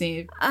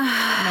fantasy.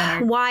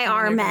 Why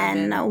are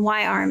men?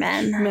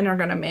 Men are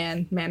gonna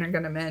man. Men are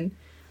gonna men.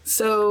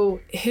 So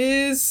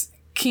his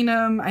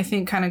Kingdom, I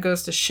think, kind of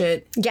goes to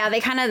shit. Yeah,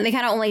 they kind of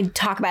only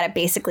talk about it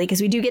basically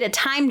because we do get a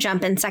time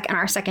jump in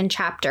our second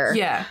chapter.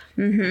 Yeah.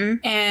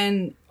 Mm-hmm.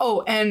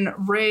 And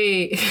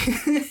Rey,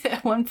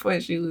 at one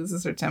point she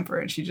loses her temper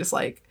and she just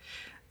like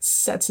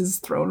sets his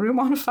throne room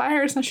on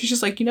fire. So she's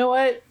just like, you know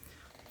what?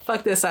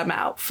 Fuck this, I'm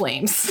out.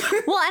 Flames.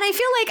 Well, and I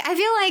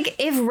feel like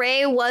if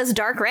Rey was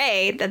Dark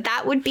Rey,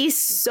 that would be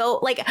so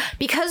like,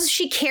 because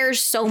she cares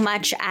so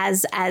much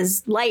as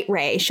Light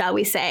Rey, shall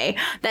we say,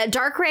 that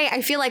Dark Rey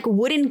I feel like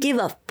wouldn't give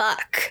a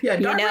fuck. Yeah,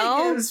 Dark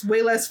Rey gives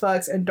way less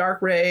fucks, and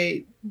Dark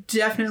Rey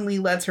definitely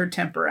lets her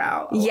temper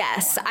out.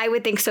 Yes, I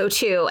would think so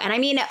too. And I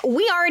mean,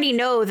 we already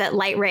know that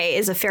Light Rey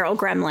is a feral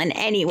gremlin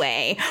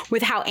anyway,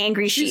 with how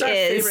angry she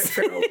is. She's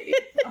our favorite feral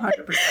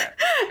 100%.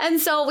 And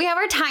so we have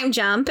our time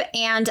jump,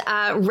 and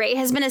Rey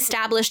has been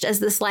established as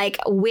this like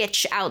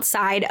witch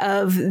outside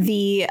of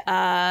the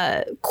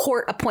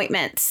court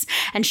appointments,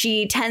 and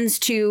she tends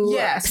to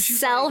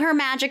sell her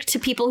magic to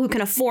people who can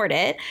afford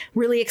it,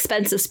 really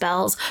expensive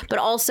spells, but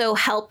also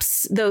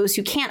helps those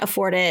who can't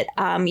afford it.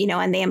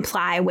 And they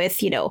imply with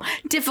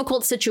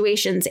difficult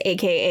situations,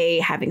 aka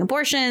having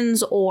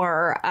abortions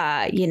or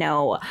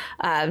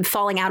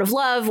falling out of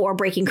love or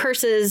breaking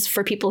curses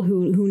for people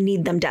who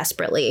need them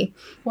desperately.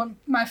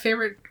 My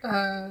favorite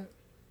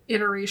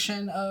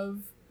iteration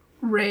of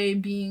Rey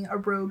being a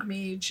rogue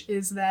mage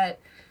is that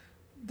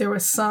there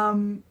was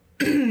some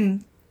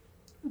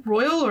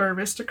royal or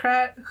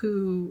aristocrat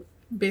who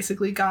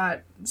basically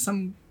got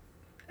some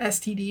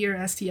STD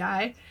or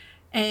STI,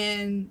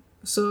 and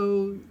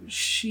so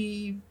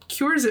she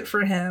cures it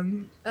for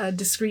him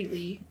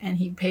discreetly, and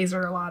he pays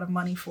her a lot of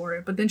money for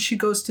it. But then she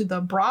goes to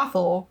the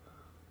brothel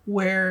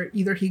where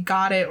either he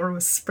got it or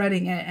was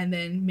spreading it, and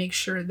then makes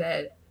sure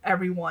that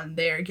everyone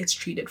there gets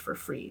treated for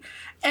free.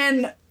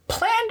 And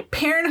Planned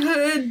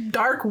Parenthood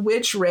Dark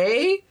Witch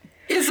Rey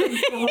is a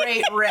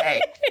great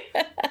Rey.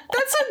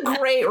 That's a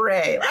great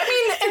Rey.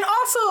 I mean, and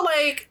also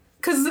like,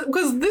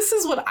 because this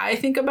is what I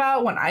think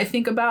about when I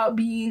think about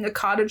being a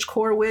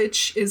cottagecore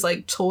witch, is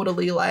like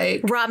totally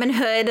like Robin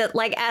Hood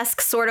like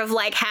esque, sort of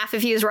like half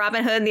of you is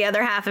Robin Hood, the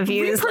other half of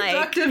you is like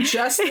reproductive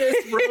justice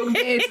rogue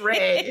mage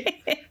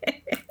Rey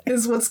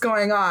is what's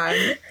going on.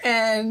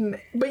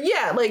 But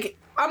yeah, like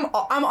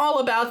I'm all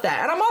about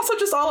that, and I'm also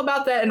just all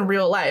about that in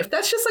real life.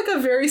 That's just like a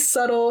very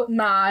subtle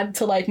nod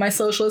to like my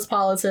socialist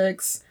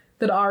politics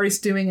that Ari's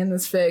doing in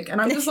this fic,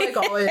 and I'm just like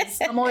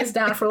I'm always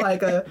down for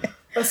like a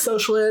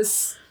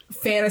socialist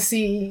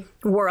fantasy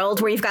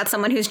world where you've got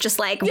someone who's just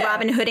like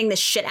Robin Hooding the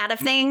shit out of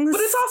things. But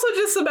it's also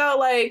just about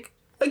like,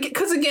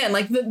 because again,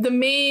 like the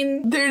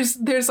main, there's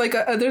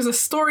a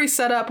story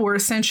set up where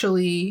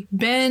essentially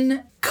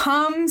Ben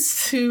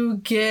comes to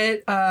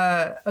get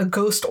a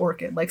ghost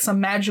orchid, like some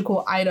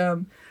magical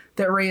item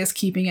that Rey is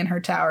keeping in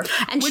her tower.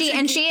 And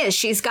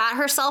she's got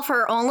herself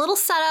her own little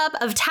setup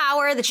of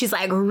tower that she's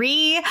like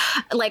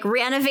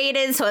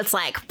renovated, so it's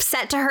like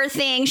set to her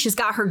thing. She's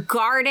got her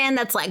garden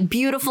that's like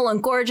beautiful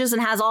and gorgeous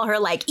and has all her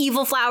like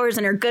evil flowers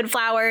and her good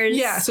flowers.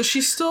 Yeah, so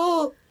she's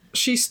still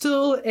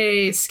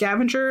a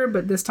scavenger,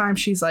 but this time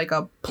she's like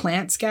a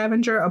plant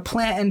scavenger, a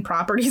plant and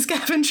property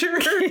scavenger.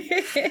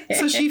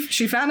 So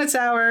she found a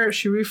tower,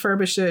 she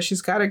refurbished it,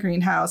 she's got a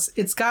greenhouse.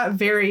 It's got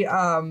very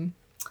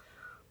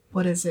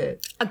what is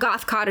it? A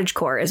goth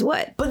cottagecore is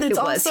what but it's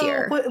it was also,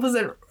 here. What was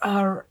it?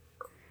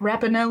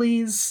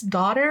 Rapinelli's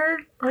daughter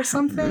or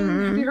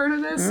something? Have you heard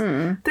of this?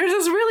 There's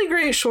this really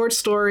great short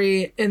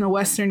story in the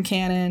Western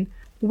canon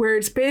where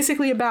it's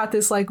basically about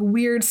this like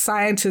weird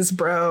scientist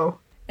bro,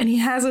 and he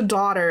has a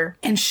daughter,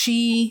 and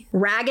she...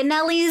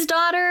 Raganelli's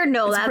daughter?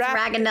 No, that's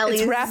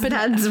Raganelli's.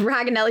 That's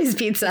Raganelli's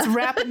pizza. It's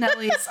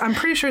Rapinelli's. I'm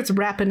pretty sure it's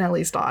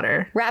Rapinelli's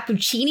daughter.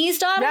 Rappuccini's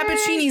daughter?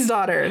 Rappuccini's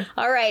daughter.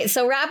 All right.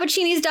 So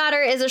Rappuccini's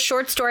daughter is a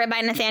short story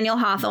by Nathaniel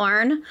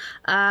Hawthorne.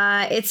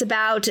 It's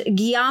about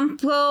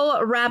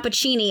Giampo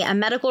Rappuccini, a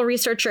medical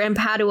researcher in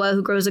Padua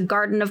who grows a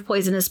garden of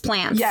poisonous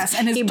plants. Yes,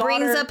 and he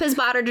brings up his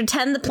daughter to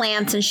tend the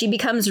plants, and she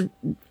becomes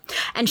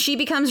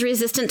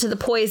resistant to the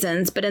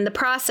poisons, but in the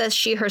process,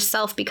 she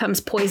herself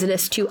becomes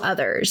poisonous to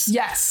others.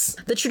 Yes.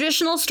 The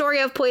traditional story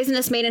of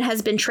Poisonous Maiden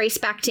has been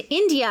traced back to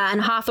India, and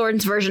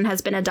Hawthorne's version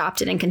has been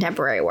adopted in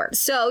contemporary work.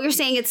 So you're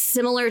saying it's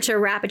similar to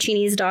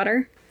Rappuccini's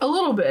daughter? A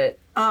little bit.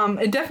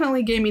 It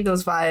definitely gave me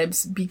those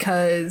vibes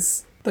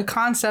because the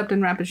concept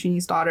in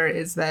Rappuccini's daughter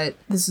is that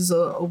this is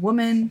a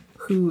woman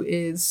who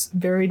is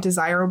very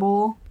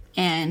desirable,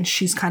 and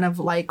she's kind of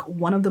like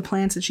one of the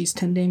plants that she's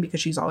tending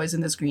because she's always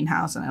in this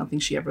greenhouse, and I don't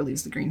think she ever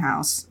leaves the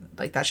greenhouse.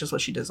 Like, that's just what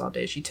she does all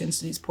day. She tends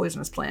to these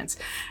poisonous plants.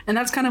 And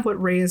that's kind of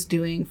what Rey is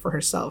doing for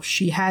herself.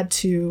 She had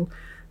to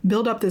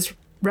build up this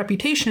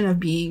reputation of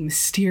being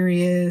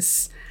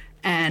mysterious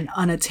and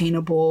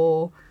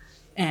unattainable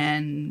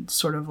and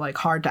sort of like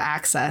hard to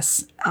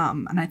access.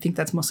 And I think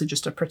that's mostly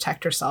just to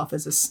protect herself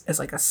as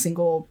like a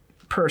single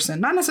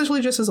person, not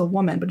necessarily just as a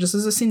woman, but just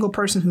as a single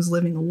person who's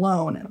living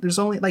alone. There's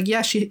only like,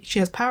 yeah, she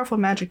has powerful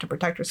magic to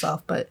protect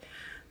herself, but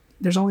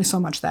there's only so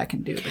much that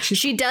can do. But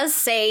she does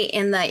say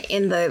in the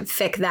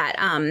fic that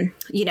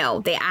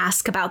they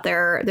ask about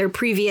their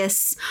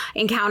previous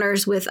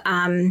encounters with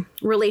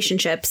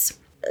relationships,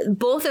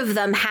 both of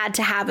them had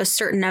to have a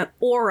certain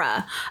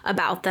aura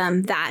about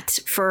them that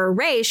for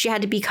Rey, she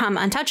had to become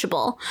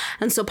untouchable.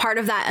 And so part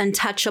of that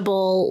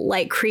untouchable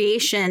like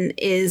creation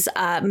is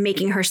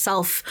making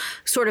herself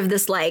sort of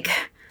this like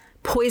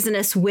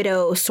poisonous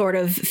widow sort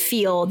of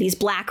feel, these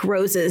black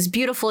roses,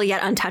 beautiful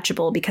yet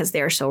untouchable because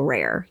they're so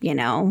rare, you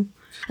know?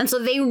 And so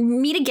they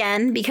meet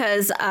again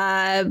because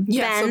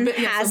Ben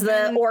has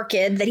the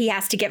orchid that he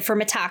has to get for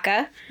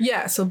Mitaka.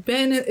 Yeah, so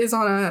Ben is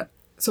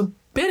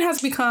Ben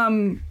has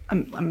become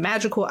a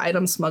magical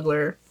item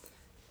smuggler.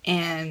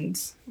 And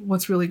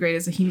what's really great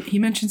is that he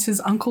mentions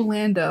his Uncle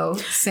Lando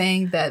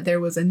saying that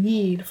there was a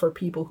need for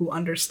people who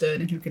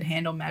understood and who could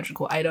handle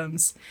magical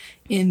items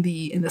in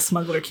the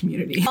smuggler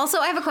community. Also,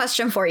 I have a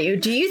question for you.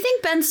 Do you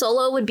think Ben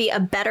Solo would be a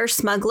better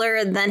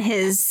smuggler than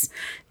his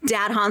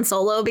dad Han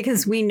Solo?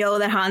 Because we know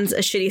that Han's a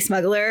shitty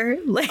smuggler.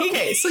 Like,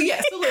 okay, so yeah,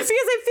 so listen.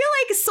 Because I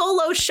feel like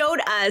Solo showed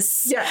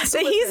us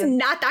that he's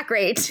not that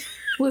great.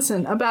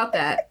 Listen, about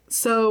that.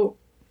 So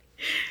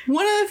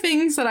one of the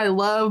things that I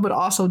love but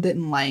also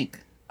didn't like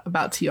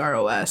about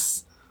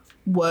TROS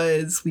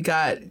was we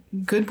got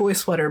Good Boy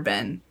Sweater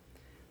Ben,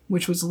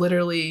 which was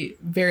literally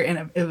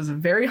it was a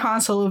very Han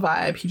Solo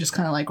vibe. He just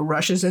kind of like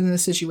rushes into the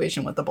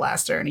situation with the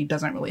blaster and he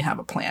doesn't really have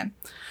a plan.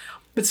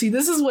 But see,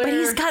 this is where... But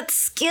he's got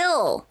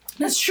skill.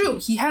 That's true.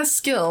 He has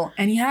skill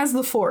and he has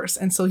the Force.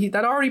 And so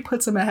that already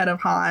puts him ahead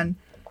of Han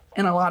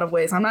in a lot of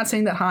ways. I'm not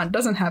saying that Han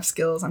doesn't have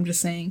skills. I'm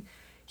just saying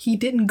he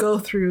didn't go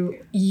through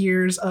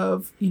years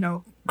of,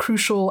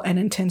 crucial and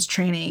intense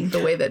training the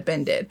way that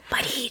Ben did. But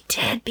he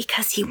did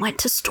because he went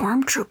to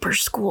stormtrooper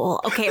school.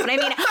 Okay, but I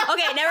mean,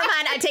 okay, never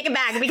mind. I take it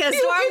back because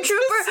he went to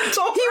stormtrooper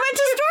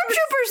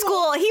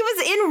school. He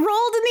was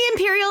enrolled in the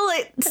Imperial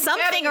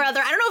something or other.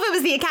 I don't know if it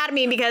was the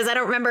Academy because I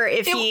don't remember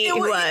if he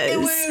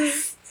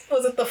was.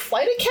 Was it the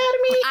Flight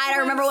Academy? I don't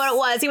remember what it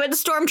was. He went to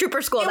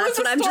stormtrooper school. That's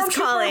what I'm just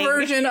calling.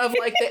 Version of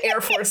like the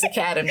Air Force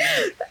Academy.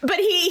 But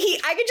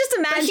I could just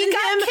imagine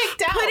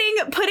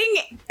him putting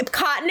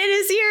cotton in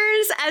his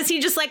ears as he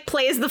just like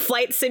plays the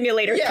flight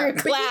simulator through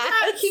class.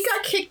 He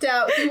got kicked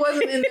out. He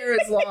wasn't in there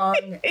as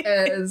long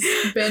as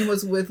Ben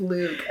was with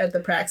Luke at the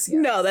Praxeon.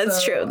 No,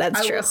 that's true.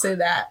 That's true. I will say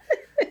that.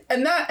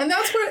 And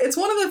that's where it's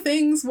one of the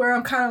things where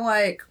I'm kind of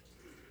like,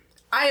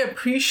 I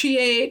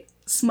appreciate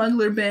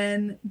Smuggler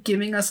Ben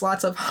giving us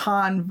lots of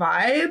Han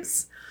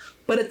vibes,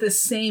 but at the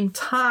same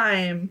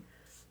time,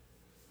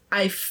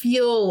 I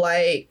feel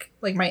like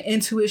my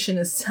intuition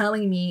is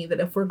telling me that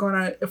if we're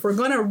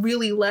gonna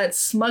really let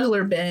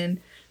Smuggler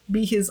Ben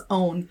be his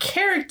own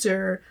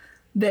character,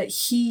 that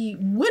he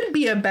would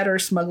be a better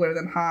smuggler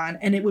than Han,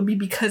 and it would be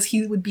because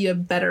he would be a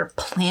better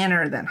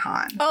planner than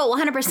Han. Oh,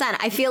 100%.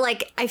 I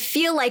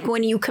feel like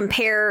when you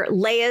compare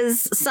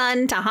Leia's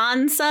son to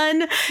Han's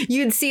son,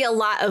 you'd see a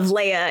lot of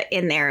Leia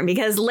in there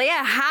because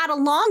Leia had a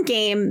long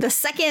game. The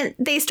second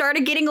they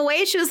started getting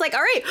away, she was like,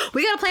 all right,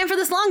 we got a plan for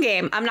this long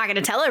game. I'm not going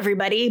to tell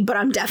everybody, but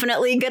I'm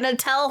definitely going to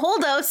tell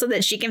Holdo so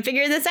that she can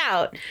figure this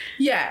out.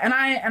 Yeah, and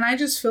I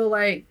just feel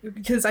like,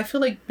 because I feel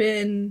like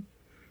Ben...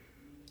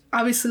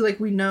 Obviously, like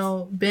we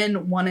know,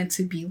 Ben wanted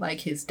to be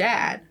like his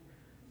dad,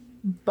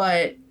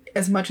 but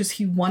as much as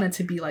he wanted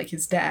to be like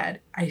his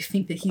dad, I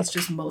think that he's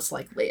just most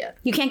like Leia.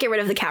 You can't get rid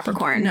of the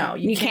Capricorn. No,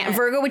 you can't.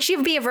 Virgo, would she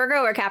be a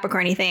Virgo or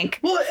Capricorn, you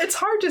think? Well, it's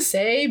hard to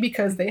say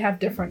because they have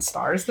different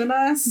stars than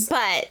us.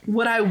 But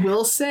what I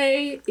will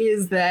say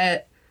is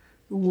that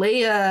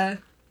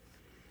Leia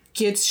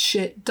gets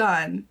shit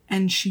done,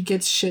 and she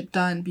gets shit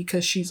done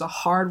because she's a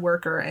hard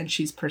worker and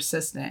she's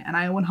persistent. And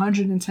I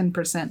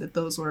 110% that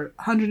those were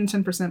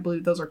 110%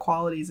 believe those are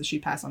qualities that she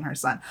passed on her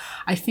son.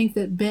 I think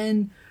that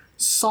Ben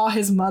saw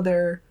his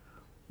mother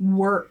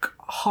work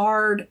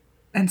hard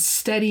and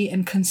steady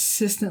and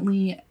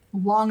consistently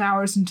long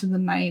hours into the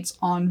nights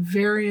on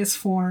various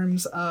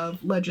forms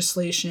of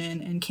legislation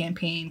and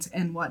campaigns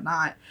and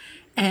whatnot.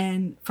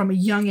 And from a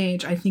young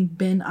age, I think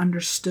Ben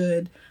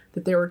understood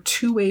that there were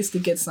two ways to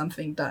get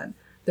something done.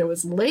 There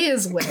was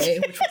Leia's way,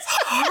 which was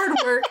hard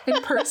work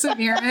and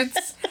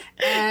perseverance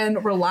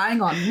and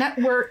relying on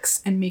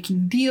networks and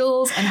making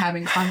deals and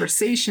having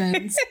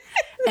conversations.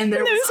 And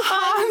there was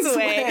Han's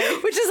way,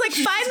 which is like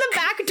find the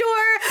back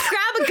door,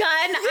 grab a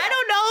gun. I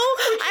don't know,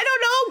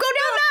 go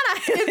down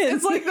that.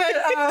 It's like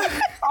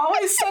that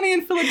Always Sunny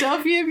in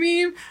Philadelphia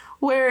meme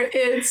where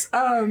it's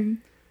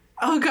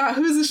oh god,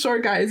 who's the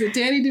short guy? Is it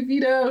Danny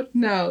DeVito?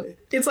 No,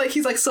 it's like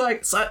he's like so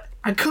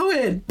I go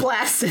in,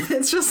 blast it.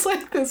 It's just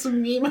like this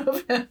meme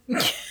of him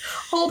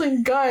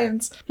holding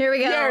guns. Here we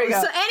go. There we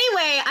go. So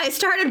anyway, I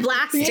started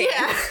blasting.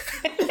 Yeah,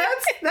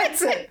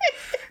 that's it.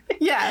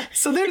 Yeah.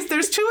 So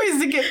there's two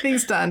ways to get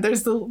things done.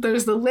 There's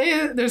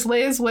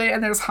Leia's way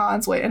and there's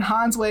Han's way. And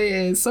Han's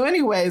way is so.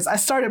 Anyways, I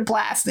started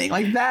blasting.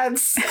 Like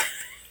that's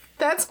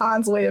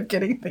Han's way of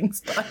getting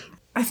things done.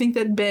 I think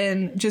that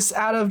Ben, just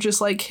out of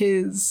just like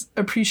his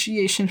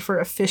appreciation for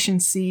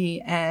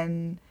efficiency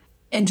and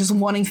and just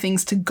wanting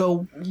things to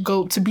go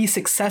to be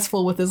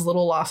successful with as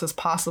little loss as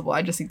possible.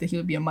 I just think that he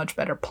would be a much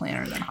better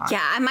planner than Hutt.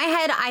 Yeah, in my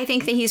head, I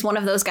think that he's one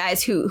of those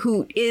guys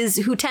who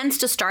tends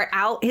to start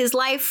out his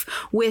life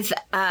with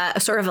a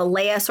sort of a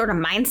Leia sort of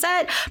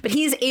mindset, but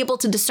he's able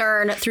to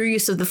discern through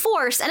use of the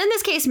Force, and in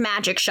this case,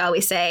 magic, shall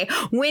we say,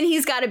 when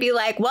he's got to be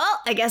like, well,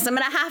 I guess I'm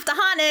gonna have to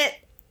hunt it.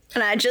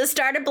 And I just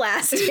started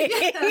blasting.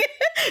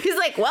 He's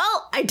like,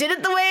 well, I did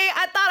it the way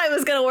I thought I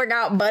was going to work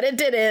out, but it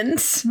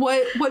didn't.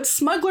 What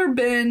Smuggler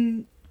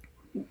Ben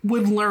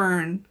would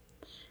learn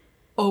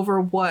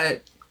over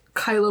what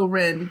Kylo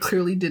Ren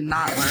clearly did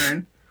not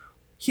learn,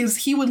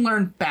 he would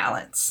learn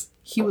balance.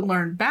 He would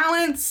learn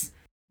balance.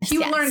 He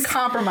would learn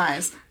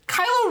compromise.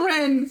 Kylo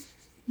Ren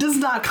does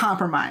not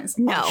compromise.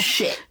 No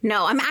shit.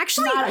 No, I'm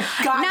actually Not a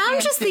goddamn now I'm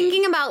just thing.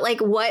 thinking about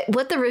like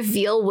what the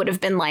reveal would have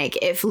been like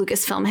if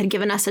Lucasfilm had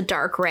given us a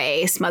dark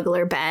Rey,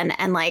 Smuggler Ben,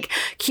 and like,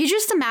 can you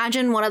just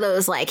imagine one of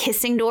those like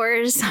hissing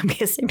doors?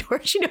 Hissing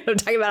doors, you know what I'm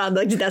talking about on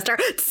the Death Star.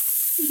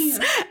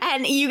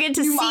 And you get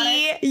to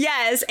see,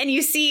 yes, and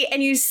you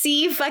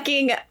see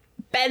fucking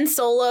Ben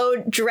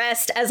Solo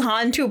dressed as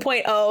Han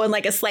 2.0 in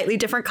like a slightly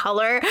different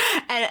color,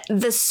 and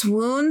the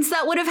swoons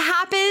that would have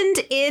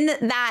happened in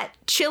that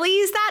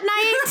Chili's that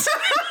night.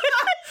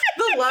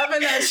 The love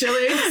in that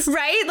Chili's.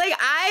 Right? Like,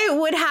 I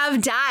would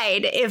have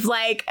died if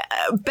like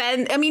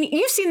Ben, I mean,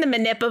 you've seen the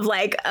manip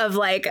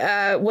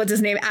of what's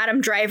his name? Adam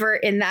Driver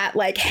in that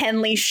like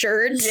Henley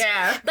shirt.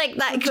 Yeah. Like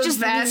that, The just,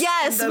 vest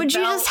yes, and the would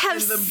you belt just have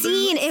and the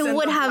seen, boots it and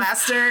would the have,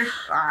 blaster.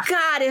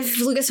 God, if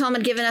Lucasfilm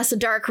had given us a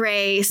dark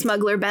Rey,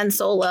 Smuggler Ben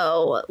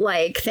Solo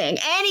like thing.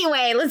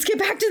 Anyway, let's get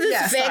back to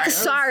this fic.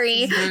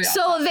 Sorry.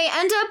 So they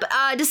end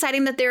up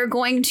deciding that they're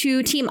going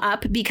to team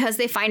up because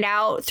they find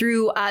out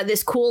through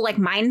this cool like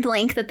mind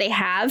link that they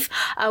have,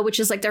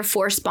 which is like their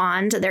Force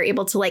bond. They're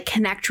able to like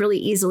connect really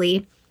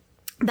easily.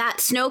 That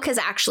Snoke has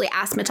actually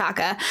asked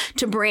Mitaka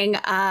to bring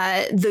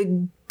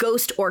the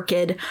ghost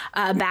orchid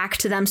back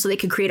to them so they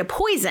could create a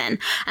poison.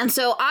 And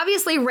so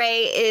obviously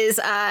Rey is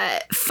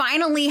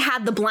finally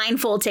had the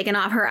blindfold taken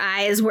off her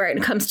eyes where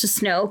it comes to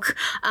Snoke.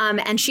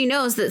 And she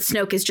knows that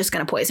Snoke is just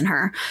going to poison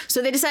her.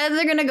 So they decided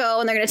they're going to go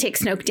and they're going to take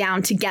Snoke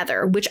down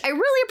together, which I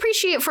really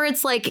appreciate for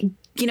its like,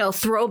 you know,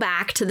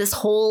 throwback to this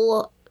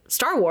whole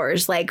Star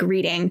Wars like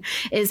reading,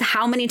 is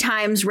how many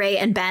times Rey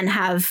and Ben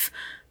have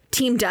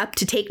teamed up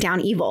to take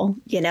down evil,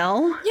 you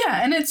know?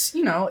 Yeah, and it's,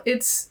 you know,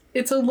 it's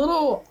a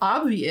little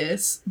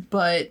obvious,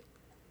 but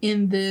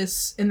in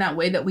that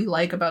way that we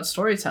like about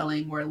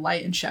storytelling, where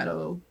light and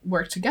shadow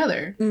work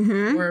together,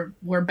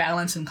 where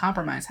balance and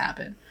compromise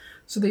happen.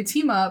 So they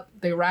team up,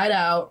 they ride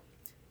out,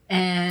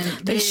 and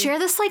they share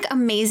this like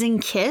amazing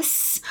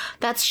kiss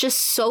that's just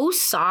so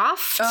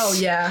soft. Oh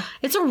yeah,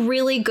 it's a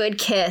really good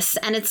kiss,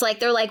 and it's like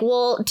they're like,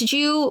 well, did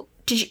you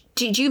miss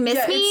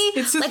me?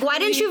 It's like, why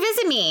didn't you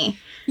visit me?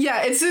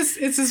 Yeah, it's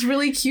this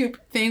really cute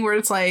thing where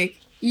it's like,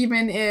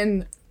 even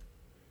in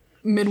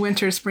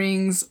Midwinter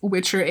Spring's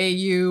Witcher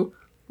AU,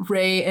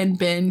 Rey and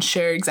Ben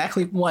share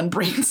exactly one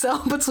brain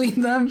cell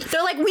between them.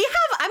 They're like, I'm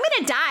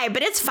gonna die,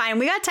 but it's fine.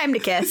 We got time to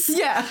kiss.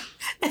 Yeah.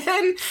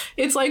 And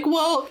it's like,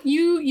 well,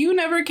 you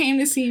never came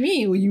to see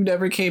me. Well, you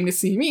never came to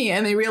see me.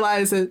 And they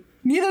realize that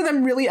neither of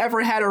them really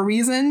ever had a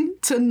reason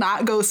to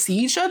not go see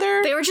each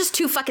other. They were just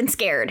too fucking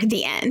scared at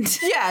the end.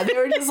 Yeah, they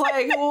were just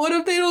like, well, what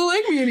if they don't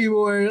like me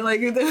anymore? Like,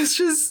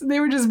 they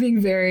were just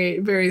being very,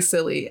 very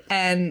silly.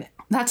 And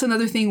that's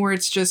another thing where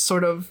it's just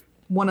sort of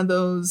one of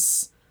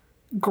those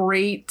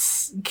great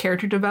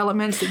character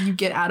developments that you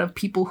get out of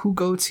people who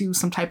go to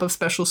some type of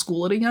special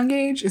school at a young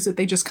age, is that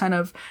they just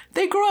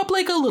they grow up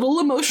like a little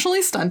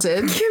emotionally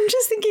stunted. I'm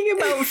just thinking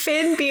about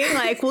Finn being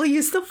like, we'll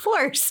use the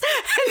Force.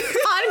 And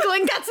Han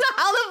going, that's not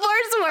how the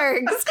Force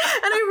works.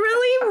 And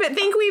I really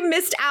think we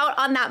missed out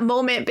on that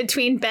moment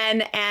between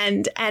Ben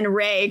and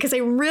Rey, because I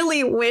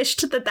really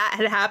wished that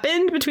had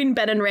happened between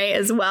Ben and Rey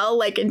as well,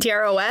 like in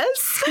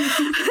TROS. That's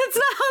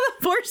not how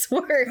the Force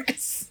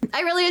works.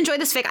 I really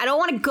enjoyed this fic. I don't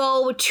want to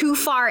go too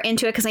far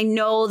into it because I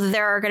know that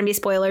there are going to be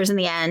spoilers in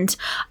the end.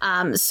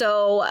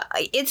 So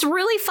it's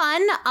really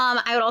fun.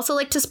 I would also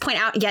like to point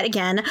out yet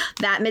again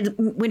that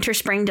Midwinter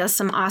Spring does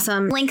some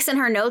awesome links in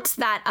her notes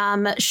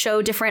that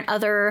show different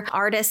other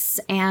artists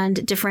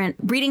and different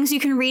readings you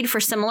can read for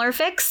similar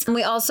fics. And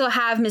we also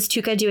have Ms.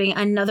 Tuca doing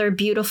another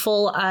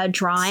beautiful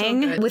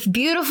drawing with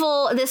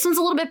beautiful, this one's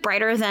a little bit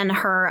brighter than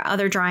her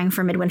other drawing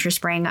for Midwinter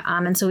Spring.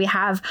 And so we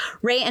have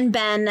Rey and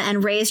Ben,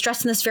 and Rey's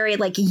dressed in this very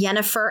like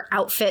Yennefer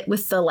outfit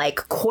with the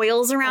like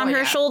coils around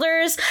her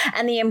shoulders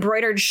and the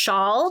embroidered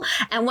shawl.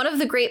 And one of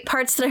the great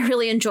parts that I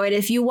really enjoyed,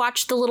 if you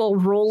watch the little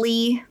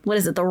rolly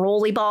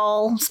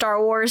ball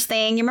Star Wars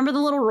thing, you remember the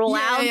little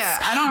rollouts?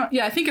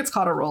 I think it's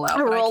called a rollout.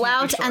 A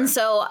rollout. Sure. And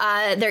so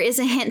there is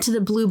a hint to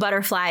the blue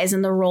butterflies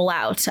in the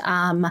rollout.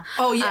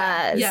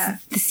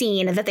 The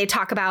scene that they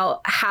talk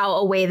about how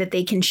a way that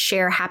they can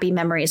share happy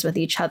memories with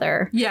each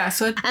other. Yeah.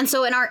 So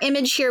in our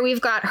image here,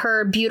 we've got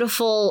her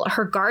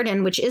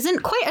garden, which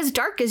isn't quite as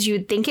dark as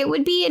you'd think it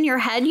would be in your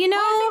head, you know?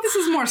 Well, I think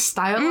this is more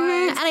stylized.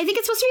 And I think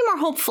it's supposed to be more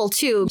hopeful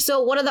too.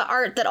 So one of the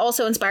art that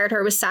also inspired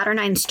her was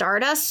Saturnine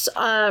Stardust,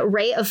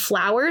 Ray of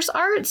Flowers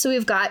art. So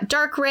we've got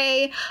dark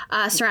Ray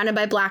surrounded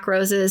by black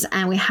roses,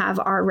 and we have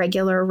our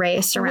regular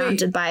Ray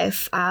surrounded by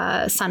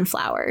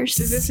sunflowers.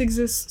 Does this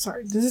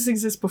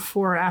exist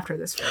before or after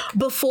this fic?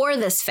 Before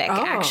this fic,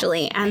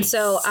 actually. And nice.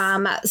 so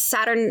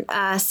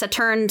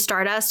Saturn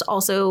Stardust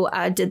also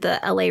did the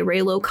LA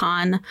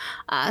RayloCon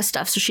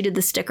stuff. So she did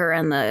the sticker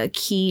and the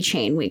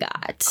keychain we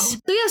got. So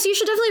yes, you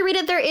should definitely read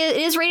it. It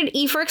is rated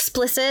E for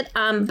explicit,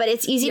 but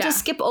it's easy to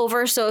skip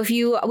over. So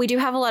we do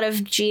have a lot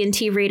of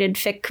G&T rated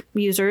fic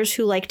users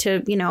who like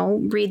to,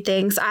 read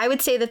things. I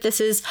would say that this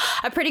is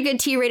a pretty good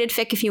T rated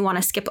fic if you want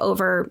to skip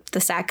over the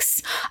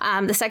sex.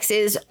 The sex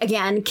is,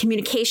 again,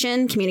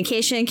 communication,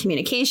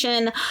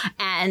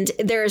 and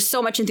there's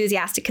so much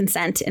enthusiastic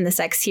consent in the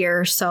sex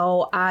here.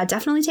 So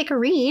definitely take a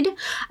read.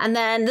 And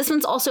then this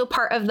one's also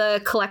part of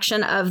the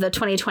collection of the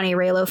 2020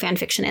 Raylo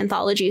fanfiction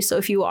anthology. So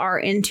if you are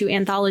into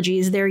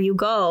anthologies, there you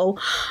go.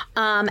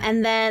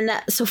 And then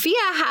Sophia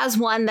has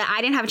one that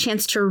I didn't have a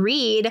chance to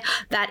read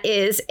that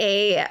is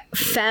a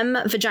femme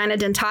vagina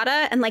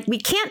dentata. And we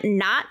can't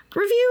not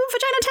review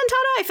vagina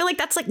dentata. I feel like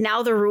that's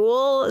now the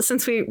rule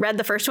since we read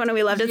the first one and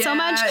we loved it so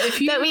much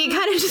that we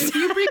kind of just... If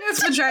you bring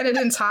us vagina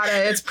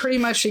dentata, it's pretty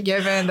much a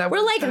given that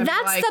we're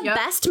that's the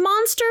best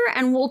monster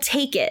and we'll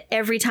take it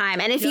every time.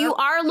 And if you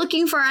are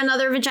looking for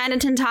another vagina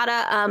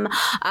dentata,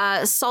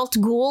 Salt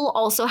Ghoul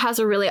also has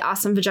a really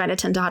awesome vagina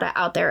dentata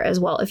out there as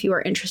well if you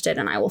are interested,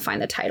 and I will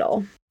find the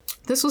title.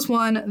 This was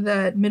one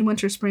that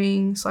Midwinter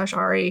Spring /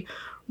 Ari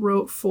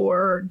wrote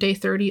for day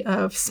 30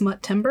 of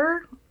Smut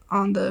Timber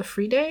on the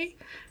free day,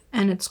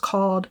 and it's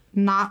called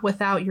Not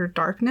Without Your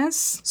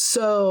Darkness.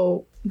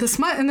 So the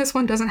smut in this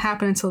one doesn't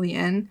happen until the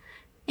end,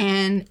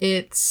 and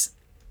it's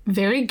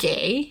very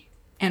gay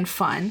and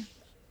fun.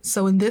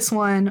 So in this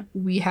one,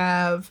 we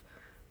have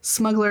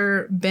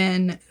Smuggler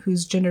Ben,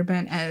 who's gender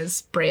bent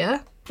as Brea.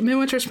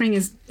 Midwinter Spring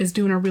is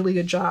doing a really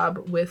good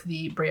job with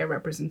the Brea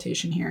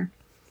representation here.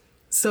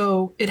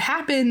 So it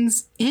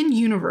happens in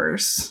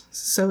universe.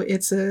 So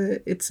it's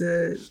in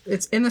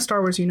the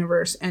Star Wars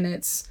universe, and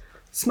it's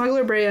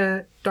Smuggler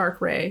Brea,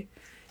 Dark Ray.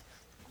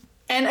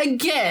 And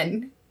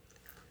again,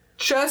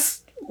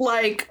 just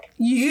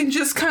you can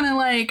just kind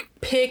of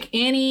pick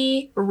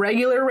any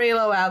regular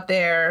Raylo out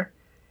there,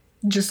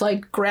 just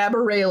grab a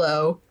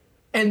Raylo,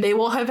 and they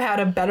will have had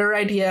a better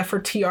idea for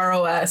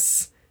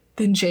TROS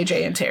than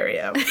JJ and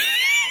Terrio.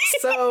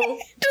 So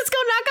just go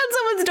knock on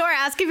someone's door,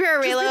 ask if you're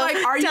a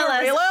Raylo. Are you a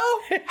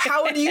Raylo?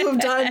 How would you have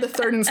done the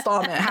third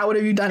installment? How would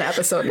have you done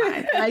episode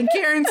 9? And I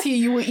guarantee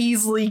you will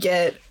easily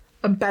get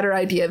a better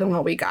idea than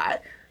what we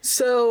got.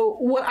 So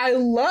what I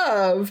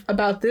love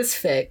about this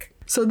fic,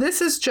 so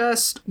this is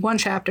just one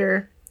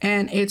chapter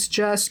and it's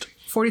just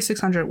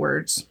 4,600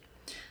 words.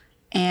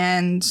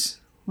 And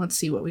let's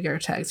see what we got our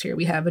tags here.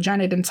 We have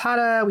Vagina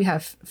Dentata. We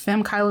have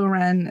Femme Kylo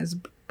Ren as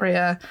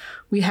Brea.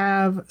 We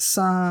have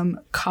some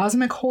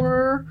cosmic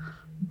horror,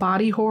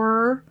 body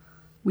horror.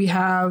 We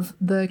have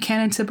the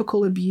canon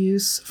typical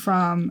abuse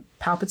from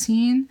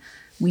Palpatine.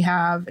 We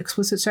have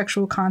explicit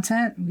sexual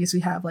content because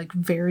we have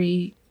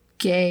very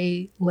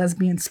gay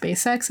lesbian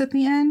space sex at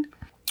the end.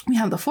 We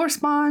have the Force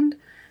Bond,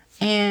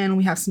 and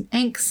we have some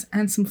inks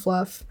and some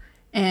fluff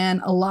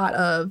and a lot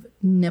of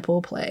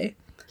nipple play.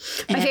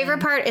 My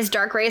favorite part is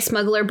Dark Ray,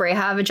 Smuggler,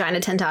 Breha,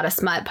 Vagina Tentata,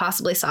 Smut,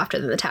 possibly softer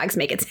than the tags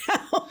make it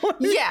sound.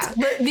 Yeah,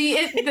 but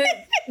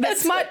the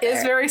smut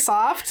is very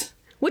soft.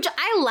 Which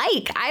I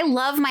like. I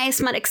love my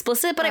smut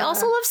explicit, but I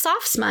also love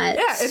soft smut.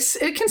 Yeah,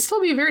 it can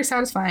still be very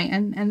satisfying,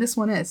 and this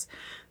one is.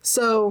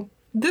 So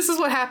this is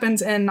what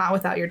happens in Not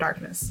Without Your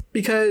Darkness.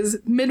 Because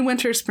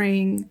Midwinter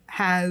Spring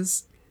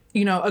has,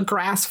 a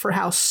grasp for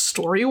how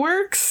story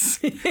works.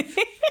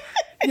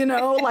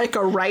 Like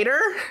a writer.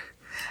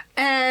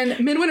 And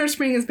Midwinter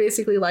Spring is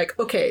basically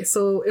okay,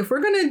 so if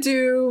we're going to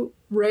do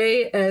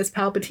Rey as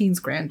Palpatine's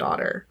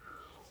granddaughter,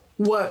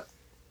 what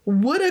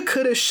woulda,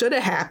 coulda,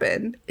 shoulda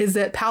happened is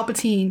that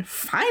Palpatine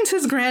finds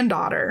his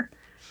granddaughter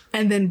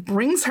and then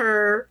brings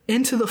her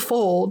into the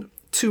fold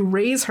to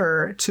raise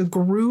her, to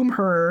groom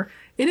her.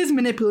 It is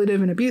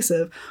manipulative and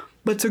abusive,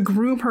 but to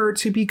groom her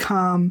to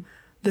become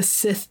the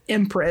Sith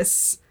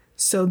Empress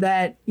so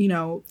that,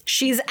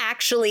 she's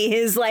actually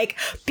his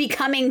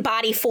becoming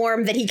body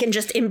form that he can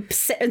just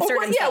insert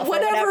himself. Yeah,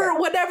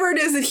 whatever it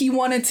is that he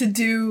wanted to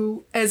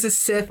do as a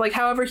Sith,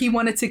 however he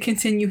wanted to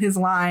continue his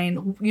line,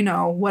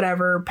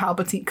 whatever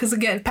Palpatine. Because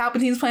again,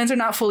 Palpatine's plans are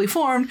not fully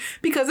formed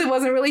because it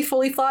wasn't really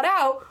fully thought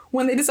out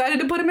when they decided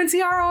to put him in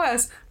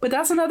TROS. But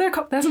that's another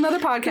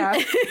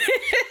podcast.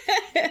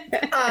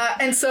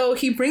 And so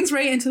he brings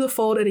Rey into the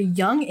fold at a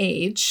young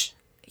age.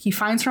 He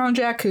finds her on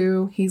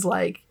Jakku. He's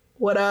like,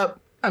 "What up?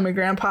 I'm your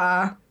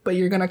grandpa, but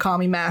you're going to call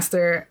me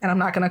master, and I'm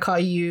not going to call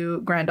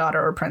you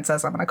granddaughter or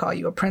princess. I'm going to call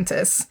you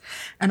apprentice,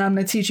 and I'm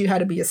going to teach you how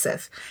to be a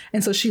Sith."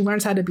 And so she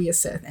learns how to be a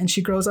Sith, and she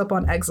grows up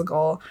on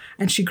Exegol,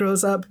 and she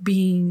grows up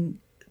being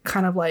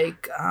kind of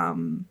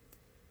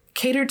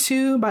catered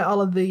to by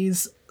all of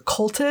these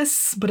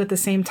cultists, but at the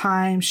same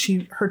time,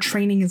 her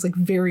training is like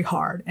very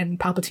hard, and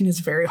Palpatine is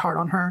very hard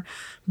on her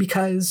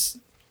because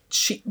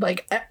she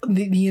like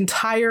the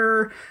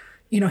entire,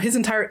 his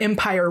entire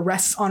empire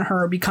rests on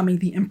her becoming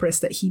the empress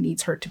that he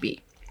needs her to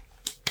be.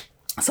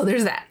 So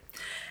there's that.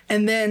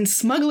 And then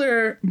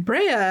Smuggler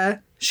Brea,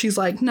 she's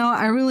like, no,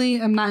 I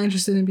really am not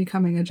interested in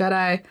becoming a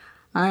Jedi.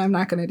 I'm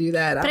not going to do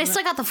that. But I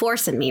still got the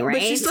Force in me, right?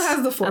 But she still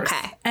has the Force.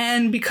 Okay.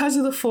 And because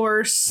of the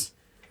Force,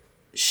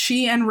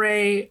 she and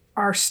Rey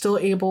are still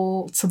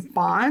able to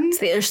bond.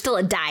 So there's still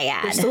a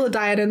dyad. There's still a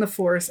dyad in the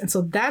Force. And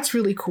so that's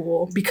really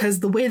cool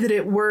because the way that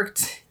it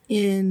worked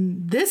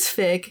in this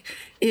fic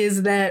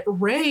is that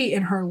Rey,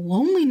 in her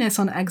loneliness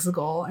on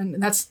Exegol,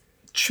 and that's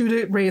true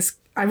to Rey's,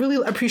 I really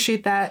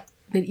appreciate that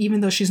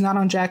even though she's not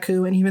on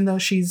Jakku, and even though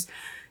she's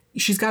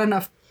got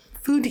enough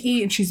food to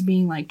eat and she's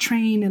being like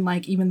trained, and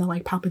like even though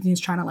like Palpatine's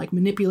trying to like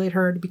manipulate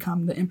her to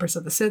become the Empress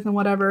of the Sith and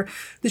whatever,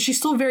 that she's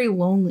still very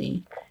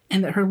lonely,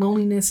 and that her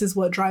loneliness is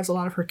what drives a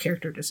lot of her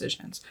character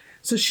decisions.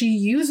 So she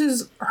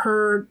uses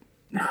her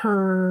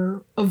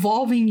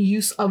evolving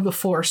use of the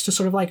Force to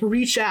sort of like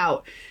reach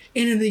out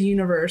into the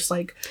universe.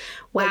 Like,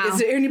 is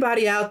there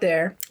anybody out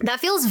there? That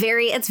feels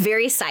it's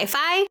very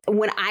sci-fi.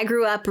 When I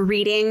grew up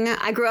reading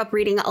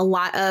a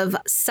lot of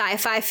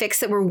sci-fi fics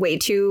that were way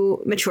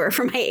too mature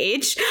for my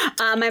age.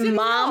 My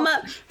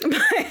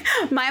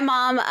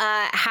mom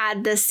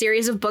had this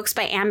series of books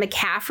by Anne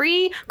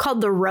McCaffrey called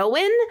The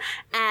Rowan,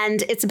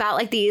 and it's about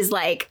like these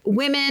like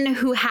women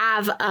who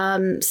have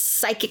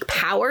psychic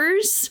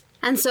powers.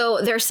 And so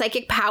their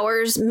psychic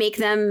powers make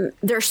them,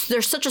 they're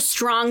such a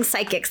strong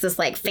psychics, this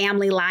like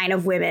family line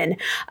of women.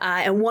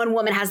 And one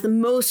woman has the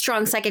most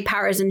strong psychic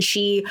powers, and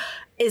she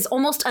is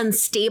almost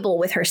unstable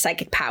with her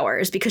psychic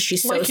powers because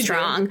she's so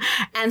strong.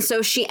 And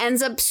so she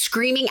ends up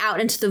screaming out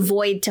into the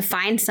void to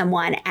find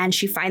someone. And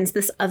she finds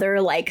this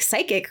other like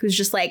psychic who's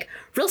just like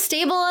real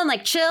stable and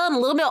like chill and a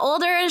little bit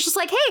older. And it's just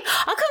like, hey,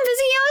 I'll come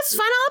visit you. It's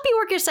fine. I'll help you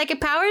work your psychic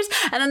powers.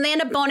 And then they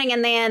end up boning,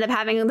 and they end up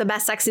having the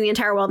best sex in the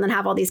entire world, and then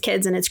have all these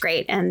kids, and it's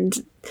great. And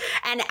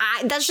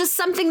that's just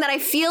something that I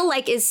feel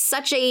like is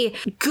such a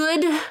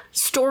good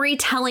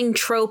storytelling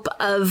trope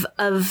of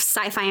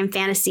sci-fi and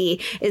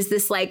fantasy, is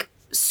this like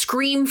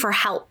scream for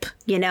help,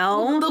 the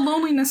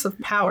loneliness of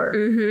power,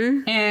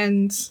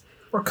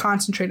 or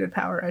concentrated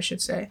power, I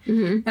should say.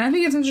 And I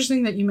think it's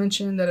interesting that you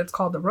mentioned that it's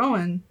called the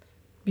Rowan,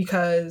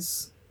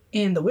 because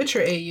in the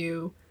Witcher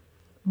AU,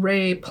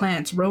 Rey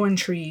plants rowan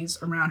trees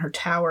around her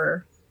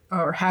tower,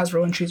 or has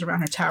rowan trees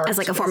around her tower as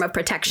like a form of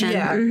protection.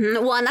 Yeah.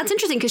 Well, and that's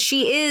interesting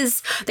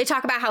because they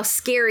talk about how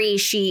scary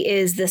she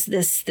is,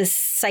 this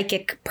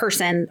psychic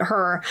person,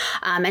 her.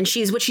 And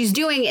what she's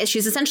doing is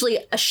she's essentially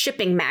a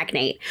shipping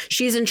magnate.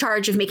 She's in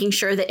charge of making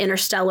sure that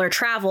interstellar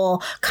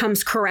travel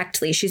comes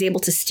correctly. She's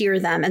able to steer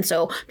them. And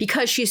so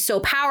because she's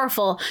so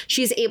powerful,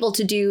 she's able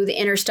to do the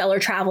interstellar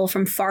travel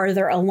from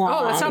farther along.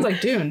 Oh, that sounds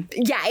like Dune.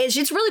 Yeah,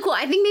 it's really cool.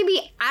 I think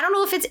I don't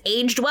know if it's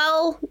aged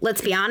well,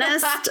 let's be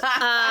honest.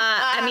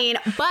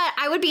 But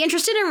I would be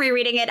interested in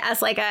rereading it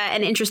as like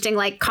an interesting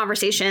like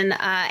conversation.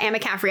 Anne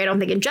McCaffrey, I don't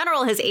think in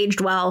general has aged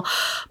well,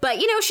 but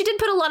she did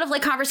put a lot of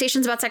like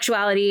conversations about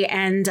sexuality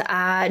and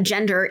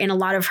gender in a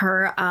lot of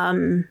her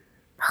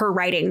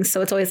writings.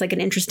 So it's always like an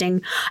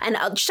interesting, and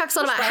she talks a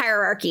lot about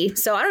hierarchy.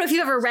 So I don't know if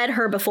you've ever read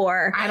her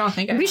before. I don't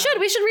think we should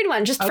read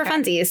one just for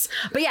funsies.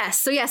 But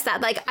yes,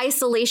 that like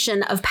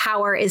isolation of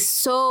power is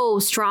so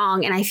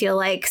strong, and I feel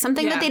like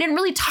something that they didn't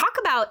really talk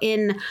about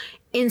in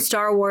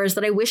Star Wars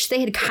that I wish they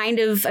had kind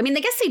of, I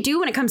guess they do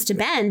when it comes to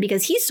Ben,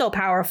 because he's so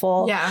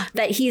powerful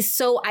that he's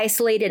so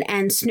isolated,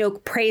 and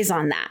Snoke preys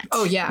on that.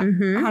 Oh yeah,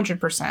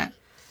 100%.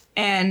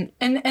 And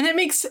it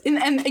makes,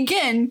 and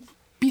again,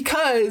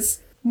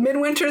 because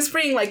Midwinter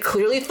Spring like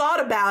clearly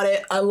thought about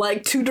it,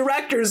 unlike two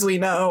directors we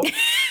know.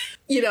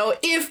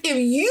 If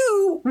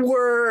you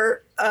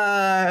were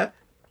a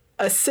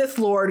Sith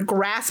Lord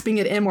grasping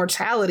at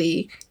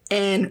immortality,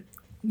 and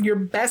your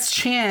best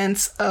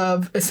chance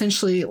of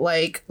essentially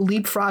like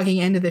leapfrogging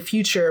into the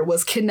future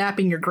was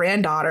kidnapping your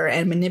granddaughter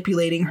and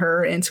manipulating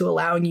her into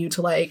allowing you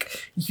to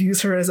like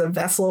use her as a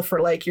vessel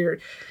for like your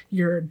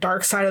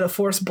dark side of the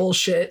Force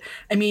bullshit.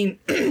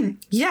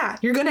 Yeah,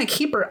 you're gonna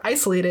keep her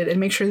isolated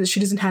and make sure that she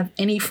doesn't have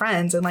any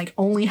friends and like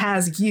only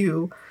has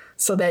you,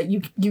 so that you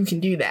can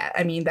do that.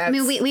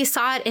 We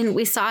saw it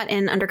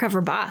in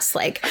Undercover Boss.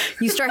 Like,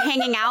 you start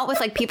hanging out with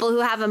like people who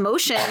have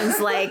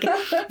emotions. Like,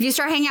 if you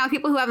start hanging out with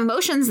people who have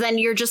emotions, then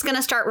you're just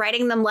gonna start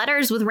writing them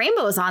letters with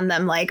rainbows on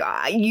them. Like,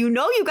 you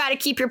got to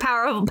keep your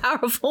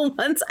powerful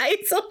ones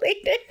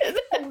isolated.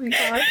 Oh my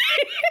god.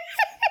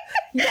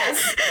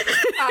 Yes.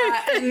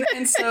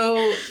 And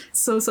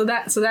so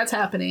that's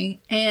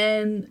happening.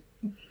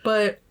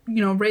 But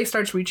Rey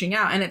starts reaching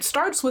out, and it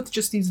starts with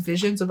just these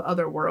visions of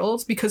other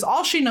worlds, because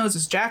all she knows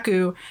is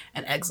Jakku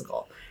and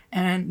Exegol.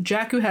 And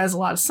Jakku has a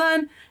lot of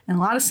sun and a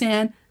lot of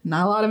sand,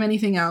 not a lot of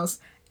anything else.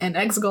 And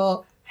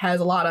Exegol has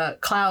a lot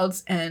of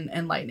clouds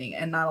and lightning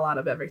and not a lot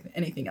of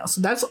anything else. So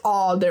that's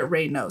all that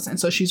Rey knows. And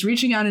so she's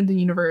reaching out into the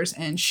universe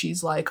and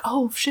she's like,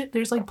 oh shit,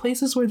 there's like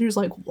places where there's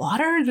like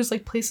water. There's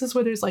like places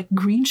where there's like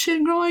green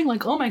shit growing.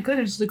 Like, oh my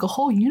goodness, there's like a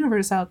whole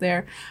universe out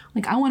there.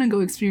 Like, I want to go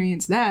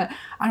experience that.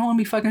 I don't want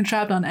to be fucking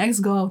trapped on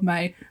Exegol with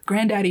my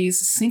granddaddy's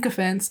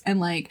sycophants and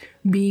like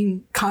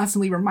being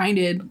constantly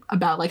reminded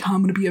about like how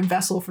I'm going to be a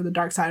vessel for the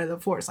dark side of the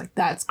Force. Like,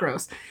 that's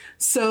gross.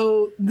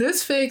 So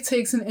this fic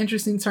takes an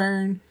interesting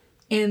turn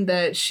in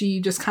that she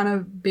just kind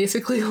of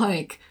basically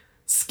like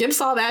skips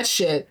all that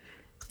shit.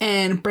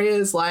 And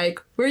Breia's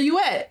like, where you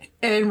at?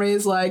 And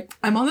Rey's like,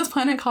 I'm on this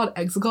planet called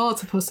Exegol.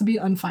 It's supposed to be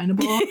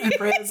unfindable. And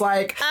Breia's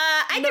like,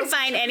 I can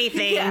find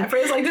anything. Yeah,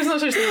 Breia's like, there's no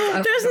such thing as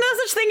unfindable. There's no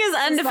such thing as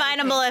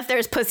undefinable if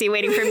there's pussy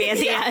waiting for me at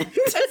the end.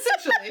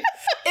 Essentially.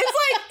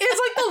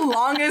 It's like the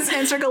longest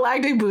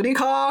intergalactic booty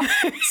call.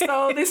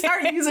 So they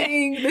start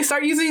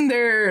using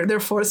their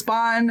force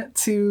bond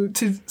to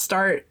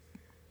start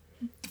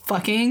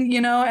fucking,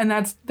 you know, and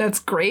that's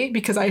great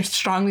because I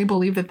strongly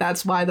believe that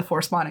that's why the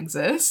force bond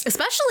exists.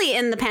 Especially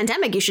in the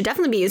pandemic, you should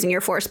definitely be using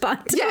your force bond.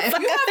 If you have a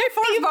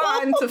force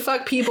bond to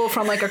fuck people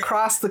from like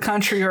across the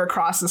country or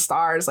across the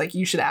stars, like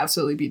you should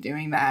absolutely be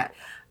doing that.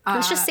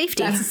 It's just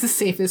safety. That's the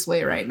safest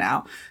way right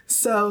now.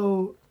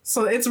 So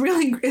it's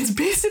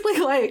basically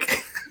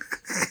like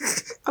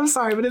I'm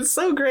sorry, but it's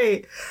so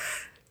great.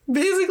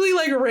 Basically,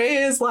 like, Rey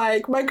is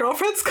like, my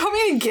girlfriend's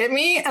coming to get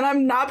me, and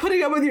I'm not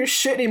putting up with your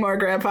shit anymore,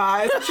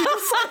 Grandpa. And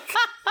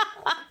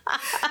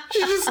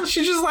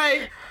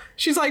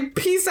she's like,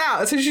 peace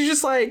out. So she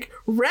just like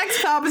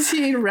wrecks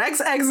Palpatine,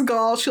 wrecks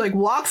Exegol. She like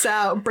walks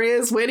out.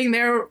 Breia's waiting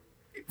there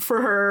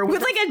for her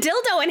with like a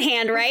dildo in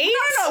hand, right?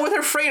 No, with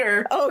her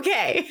freighter.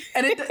 Okay.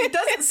 And it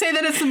doesn't say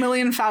that it's the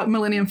Millennium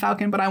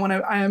Falcon, but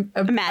I'm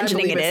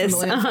imagining it is.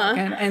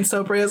 Falcon. And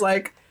so Breia's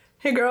like,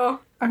 hey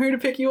girl, I'm here to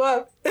pick you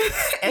up.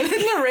 And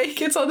then Rey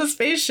gets on the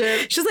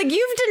spaceship. She's like,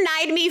 you've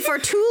denied me for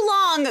too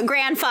long,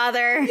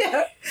 grandfather.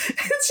 Yeah.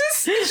 It's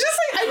just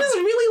like, I just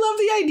really love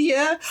the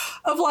idea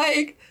of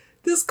like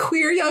this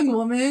queer young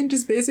woman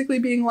just basically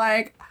being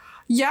like,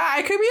 yeah,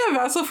 I could be a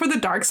vessel for the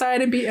dark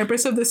side and be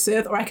Empress of the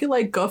Sith, or I could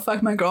like go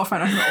fuck my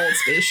girlfriend on her old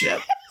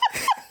spaceship.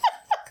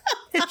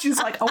 And she's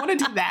like, I want to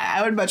do that.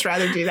 I would much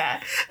rather do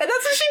that. And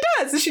that's what she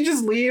does. And she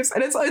just leaves.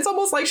 And it's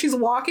almost like she's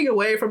walking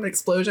away from an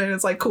explosion.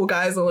 It's like, cool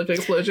guys don't look at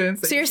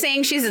explosions. So you're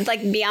saying she's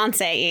like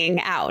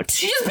Beyonce-ing out.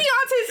 She's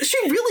Beyonce. She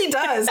really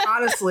does,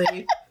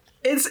 honestly.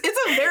 It's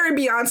a very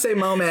Beyonce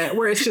moment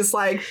where it's just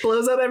like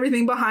blows up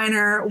everything behind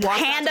her.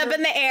 Hand up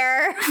in the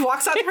air.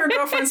 Walks out to her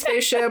girlfriend's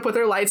spaceship with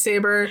her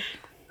lightsaber.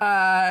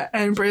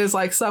 And Breia's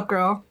like, sup,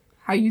 girl?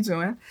 How you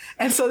doing?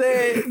 And so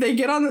they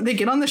get on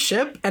the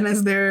ship, and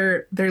as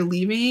they're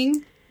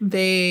leaving,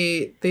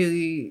 they're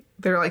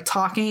like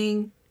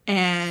talking,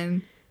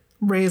 and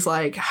Rey's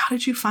like, how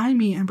did you find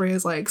me? And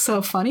Breia's like,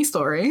 so funny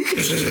story.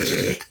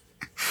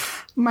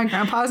 My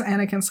grandpa's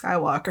Anakin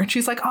Skywalker. And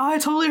she's like, oh, I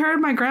totally heard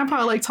my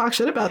grandpa like talk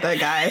shit about that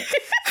guy.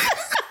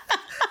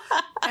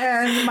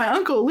 And my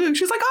uncle Luke,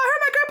 she's like, oh, I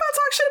heard my grandpa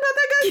talk shit about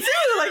that guy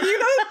too. Like, you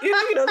know these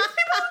people.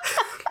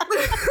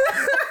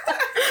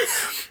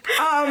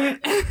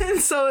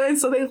 And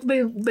so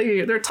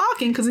they're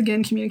talking because,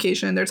 again,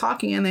 communication. They're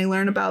talking and they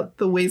learn about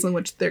the ways in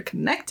which they're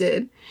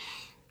connected.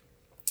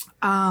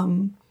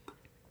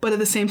 But at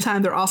the same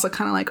time, they're also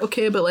kind of like,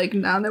 okay, but like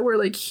now that we're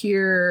like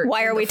here,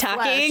 why are we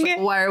talking? Like,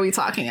 why are we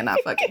talking and not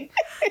fucking?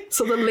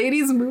 So the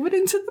ladies move it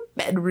into the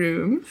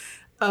bedroom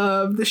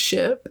of the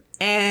ship,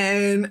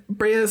 and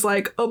Breia's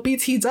like, oh,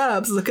 BT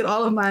dubs, look at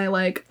all of my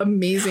like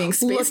amazing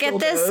space Look at dildos.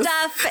 this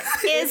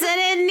stuff. Isn't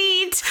it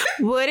neat?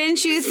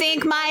 Wouldn't you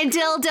think my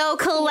dildo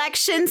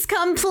collection's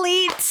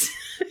complete?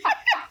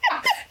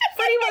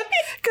 Pretty much,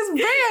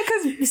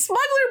 because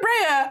Smuggler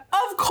Breia,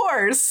 of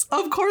course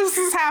this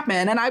has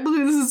happened, and I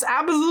believe this is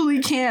absolutely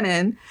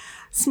canon.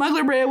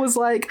 Smuggler Breia was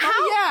like,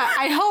 oh yeah,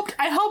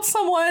 I helped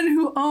someone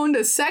who owned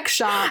a sex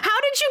shop.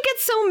 How did you get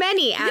so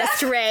many?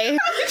 Asked Rey.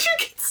 How did you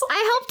get so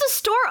I helped a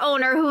store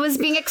owner who was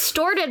being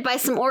extorted by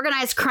some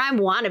organized crime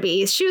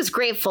wannabes. She was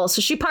grateful,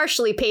 so she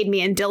partially paid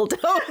me in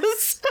dildos. What? And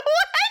it's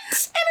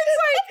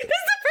like, this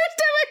is the first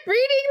time I'm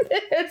reading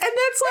this. And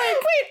that's like,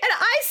 wait, and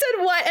I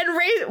said what? And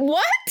Rey,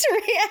 what?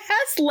 Rey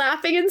asked,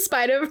 laughing in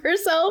spite of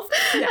herself.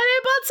 Yeah. And I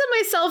bought some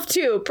myself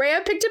too.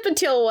 Breia picked up a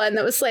teal one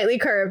that was slightly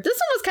curved. This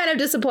one was kind of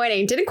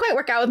disappointing. Didn't quite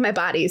work out with my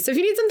body. So if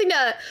you need something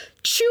to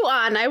chew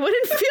on, I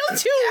wouldn't feel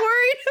too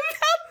worried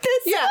about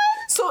this. Yeah.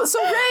 One.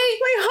 So Rey,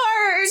 my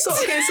heart. So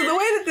the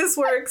way that this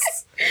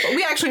works,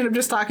 we actually ended up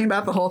just talking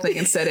about the whole thing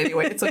instead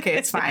anyway. It's okay,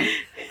 it's fine.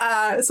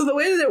 So the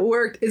way that it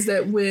worked is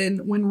that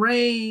when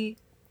Rey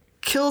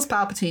kills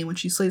Palpatine, when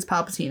she slays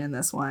Palpatine in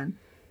this one,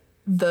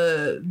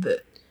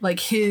 the like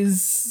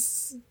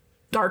his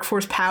Dark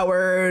Force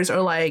powers,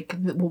 or like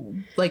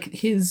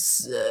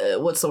his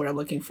what's the word I'm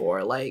looking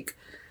for? Like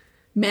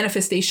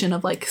manifestation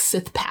of like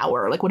Sith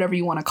power, like whatever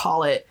you want to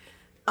call it.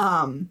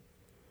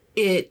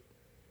 It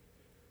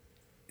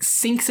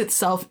sinks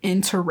itself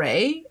into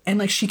Rey, and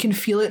like she can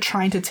feel it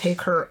trying to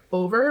take her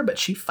over, but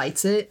she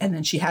fights it, and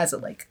then she has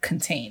it like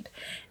contained.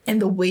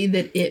 And the way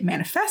that it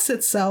manifests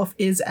itself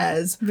is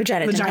as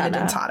Vagina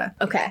dentata.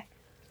 Okay.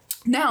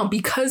 Now,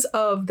 because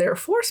of their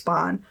force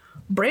bond,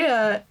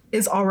 Brea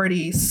is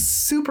already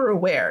super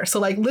aware. So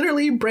like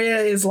literally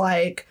Brea is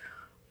like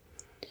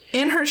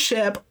in her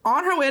ship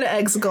on her way to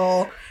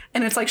Exegol,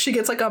 and it's like she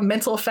gets like a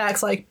mental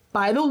fax like,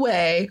 by the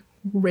way,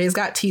 Rey's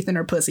got teeth in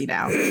her pussy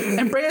now.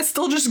 And Brea's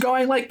still just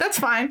going like, that's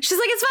fine. She's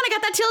like, it's fine, I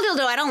got that teal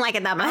dildo. I don't like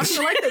it that much. I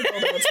don't like that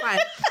dildo. It's fine.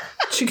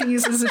 She can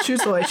use it as a chew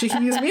toy. She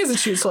can use me as a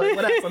chew toy.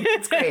 Whatever.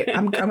 It's great.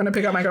 I'm going to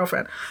pick up my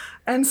girlfriend.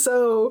 And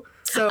so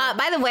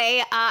by the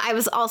way, I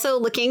was also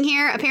looking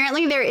here.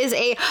 Apparently, there is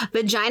a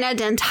Vagina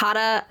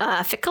Dentata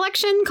fic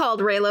collection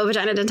called Reylo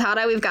Vagina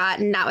Dentata. We've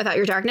got Not Without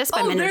Your Darkness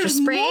by Midwinter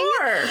Spring.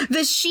 More.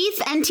 The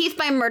Sheath and Teeth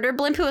by Murder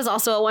Blimp, who is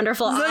also a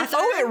wonderful author.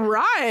 Oh, it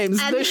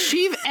rhymes. And the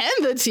sheath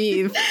and the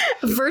teeth.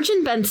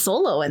 Virgin Ben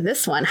Solo in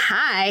this one.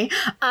 Hi.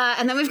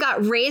 And then we've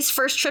got Rey's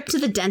First Trip to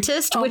the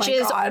Dentist, which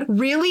is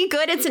really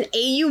good. It's an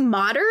AU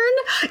modern.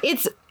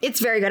 It's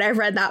very good. I've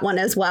read that one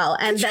as well.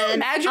 And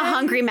then A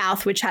Hungry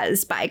Mouth, which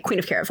has by Queen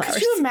of Carrot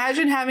Flowers. Could you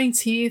imagine having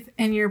teeth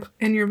in your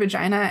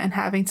vagina and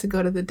having to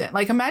go to the dentist?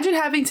 Like, imagine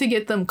having to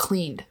get them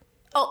cleaned.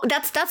 Oh,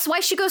 that's why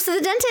she goes to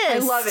the dentist. I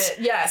love it.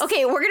 Yes.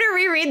 Okay, we're gonna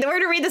read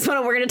this one,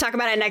 and we're gonna talk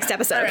about it next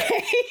episode. Right.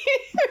 Okay.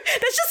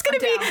 That's just gonna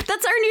be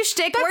that's our new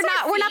shtick. We're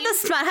not the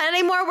Smut Hut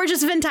anymore. We're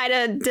just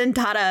Vagina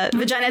Dentata.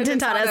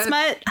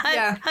 Smut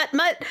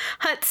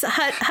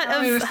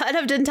Hut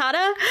of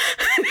Dentata.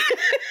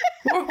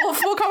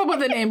 We'll come up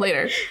with a name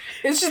later.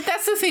 It's just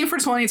that's the theme for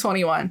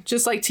 2021.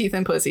 Just like teeth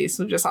and pussies.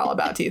 So just all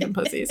about teeth and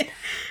pussies.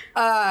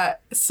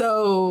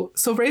 So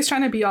Rey's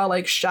trying to be all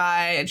like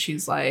shy, and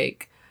she's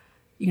like,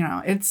 you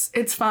know,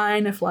 it's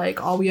fine if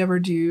like all we ever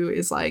do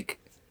is like,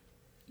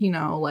 you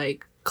know,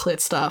 like clit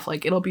stuff,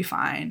 like it'll be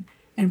fine.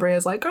 And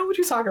Brea's like, oh, what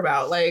you talk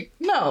about? Like,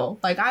 no,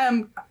 like I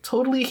am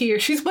totally here.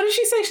 What did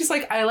she say? She's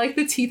like, I like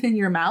the teeth in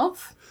your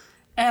mouth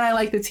and I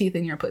like the teeth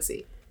in your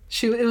pussy.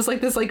 It was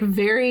like this like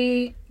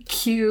very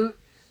cute,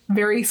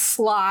 very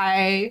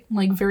sly,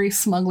 like very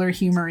smuggler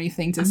humory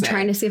thing to say. I'm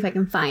trying to see if I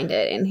can find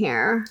it in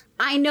here.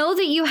 I know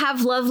that you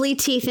have lovely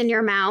teeth in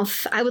your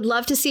mouth. I would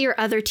love to see your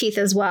other teeth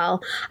as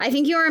well. I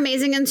think you are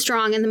amazing and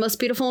strong and the most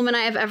beautiful woman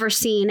I have ever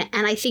seen.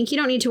 And I think you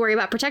don't need to worry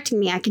about protecting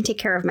me. I can take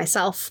care of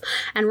myself.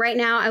 And right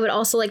now, I would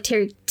also like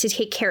to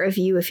take care of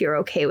you if you're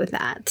okay with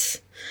that.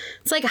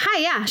 It's like, hi,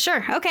 yeah,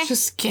 sure, okay.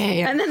 Just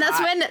gay. And then that's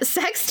when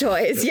sex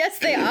toys. Yes,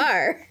 they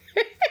are.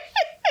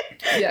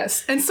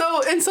 Yes. And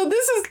so this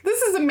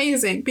is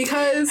amazing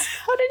because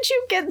how did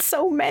you get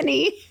so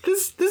many?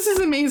 This is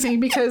amazing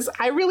because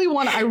I really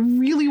want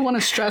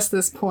to stress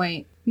this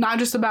point, not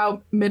just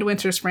about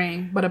Midwinter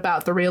Spring, but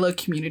about the Reylo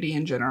community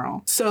in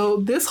general. So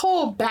this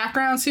whole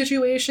background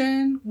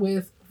situation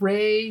with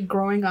Rey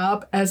growing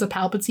up as a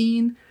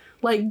Palpatine,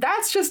 like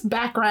that's just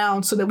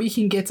background so that we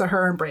can get to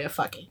her and Brea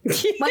fucking.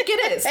 Like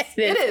it is.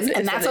 It is.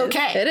 And that's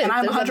okay. It is. And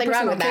I'm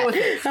 100% okay with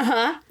it.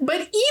 Uh-huh. But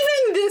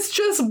even this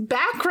just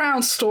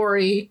background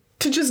story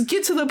to just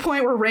get to the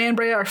point where Rey and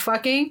Brea are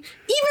fucking,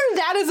 even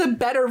that is a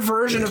better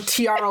version of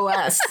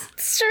TROS.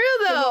 It's true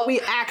though. Than what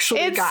we actually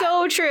got. It's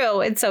so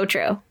true. It's so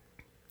true.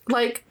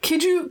 Like,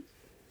 could you...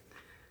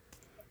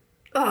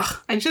 Ugh,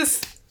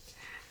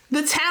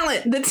 the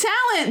talent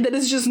that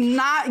is just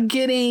not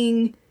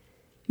getting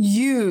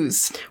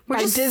used by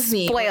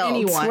Disney or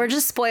anyone. We're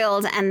just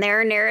spoiled, and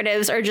their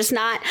narratives are just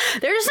not,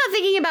 they're just not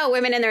thinking about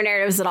women in their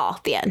narratives at all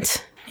at the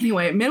end.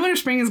 Anyway, Midwinter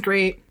Spring is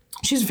great.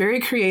 She's very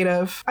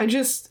creative.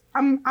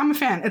 I'm a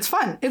fan. It's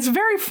fun. It's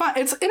very fun.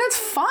 It's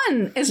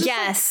fun. It's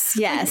just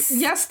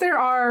yes, there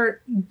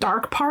are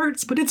dark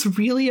parts, but it's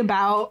really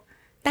about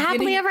the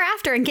happily ever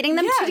after and getting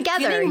them two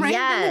together. Getting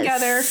them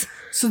together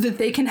so that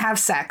they can have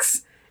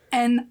sex.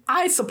 And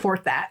I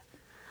support that.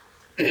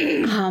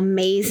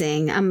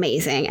 Amazing.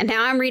 And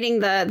now I'm reading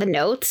the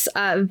notes.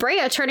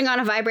 Brea turning on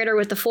a vibrator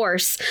with the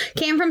Force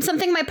came from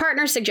something my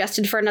partner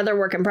suggested for another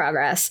work in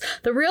progress.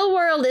 The real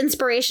world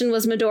inspiration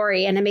was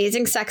Midori, an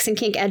amazing sex and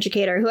kink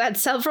educator who had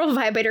several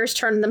vibrators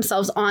turn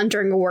themselves on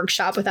during a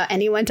workshop without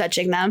anyone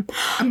touching them.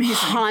 Amazing.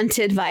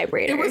 Haunted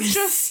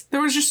vibrators.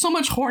 There was just so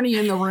much horny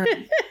in the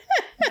room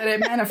that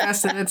it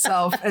manifested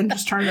itself and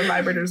just turned the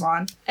vibrators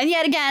on. And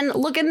yet again,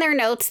 look in their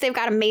notes. They've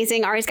got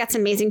Ari's got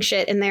some amazing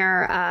shit in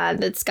there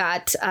that's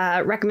got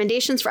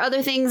recommendations for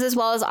other things as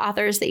well as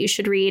authors that you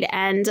should read.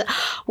 And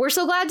we're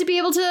so glad to be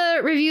able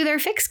to review their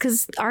fics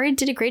because Ari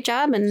did a great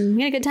job and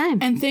we had a good time.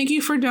 And thank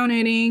you for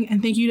donating.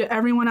 And thank you to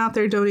everyone out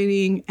there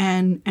donating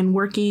and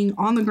working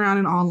on the ground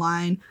and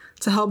online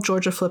to help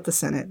Georgia flip the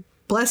Senate.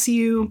 Bless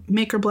you.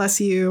 Make her bless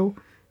you.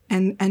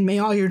 And may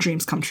all your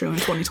dreams come true in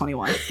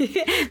 2021.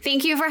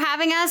 Thank you for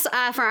having us.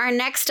 For our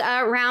next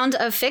round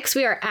of Fix,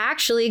 we are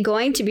actually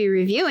going to be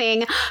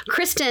reviewing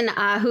Kristen,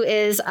 who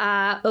is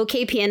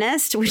OK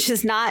pianist, which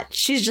is not,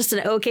 she's just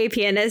an OK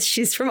pianist.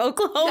 She's from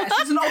Oklahoma. Yeah,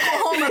 she's an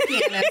Oklahoma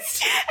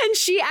pianist. And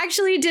she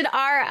actually did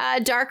our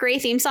Dark Ray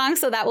theme song.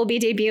 So that will be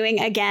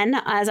debuting again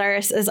as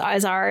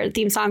our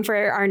theme song for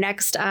our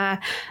next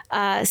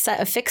set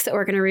of Fix that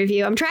we're going to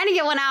review. I'm trying to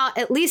get one out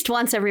at least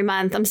once every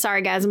month. I'm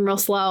sorry, guys. I'm real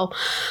slow.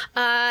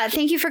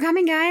 Thank you for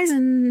coming, guys,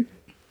 and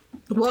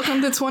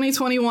welcome to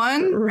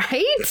 2021.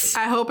 Right?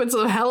 I hope it's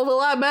a hell of a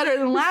lot better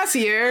than last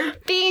year.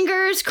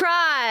 Fingers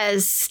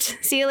crossed.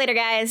 See you later,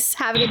 guys.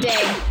 Have a good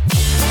day.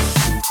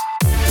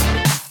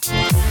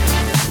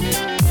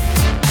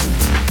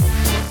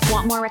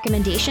 Want more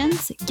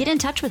recommendations? Get in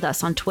touch with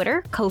us on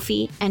Twitter,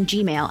 Ko-fi, and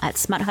Gmail at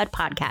Smut Hutt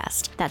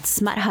Podcast. That's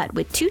Smut Hutt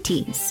with 2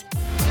 T's.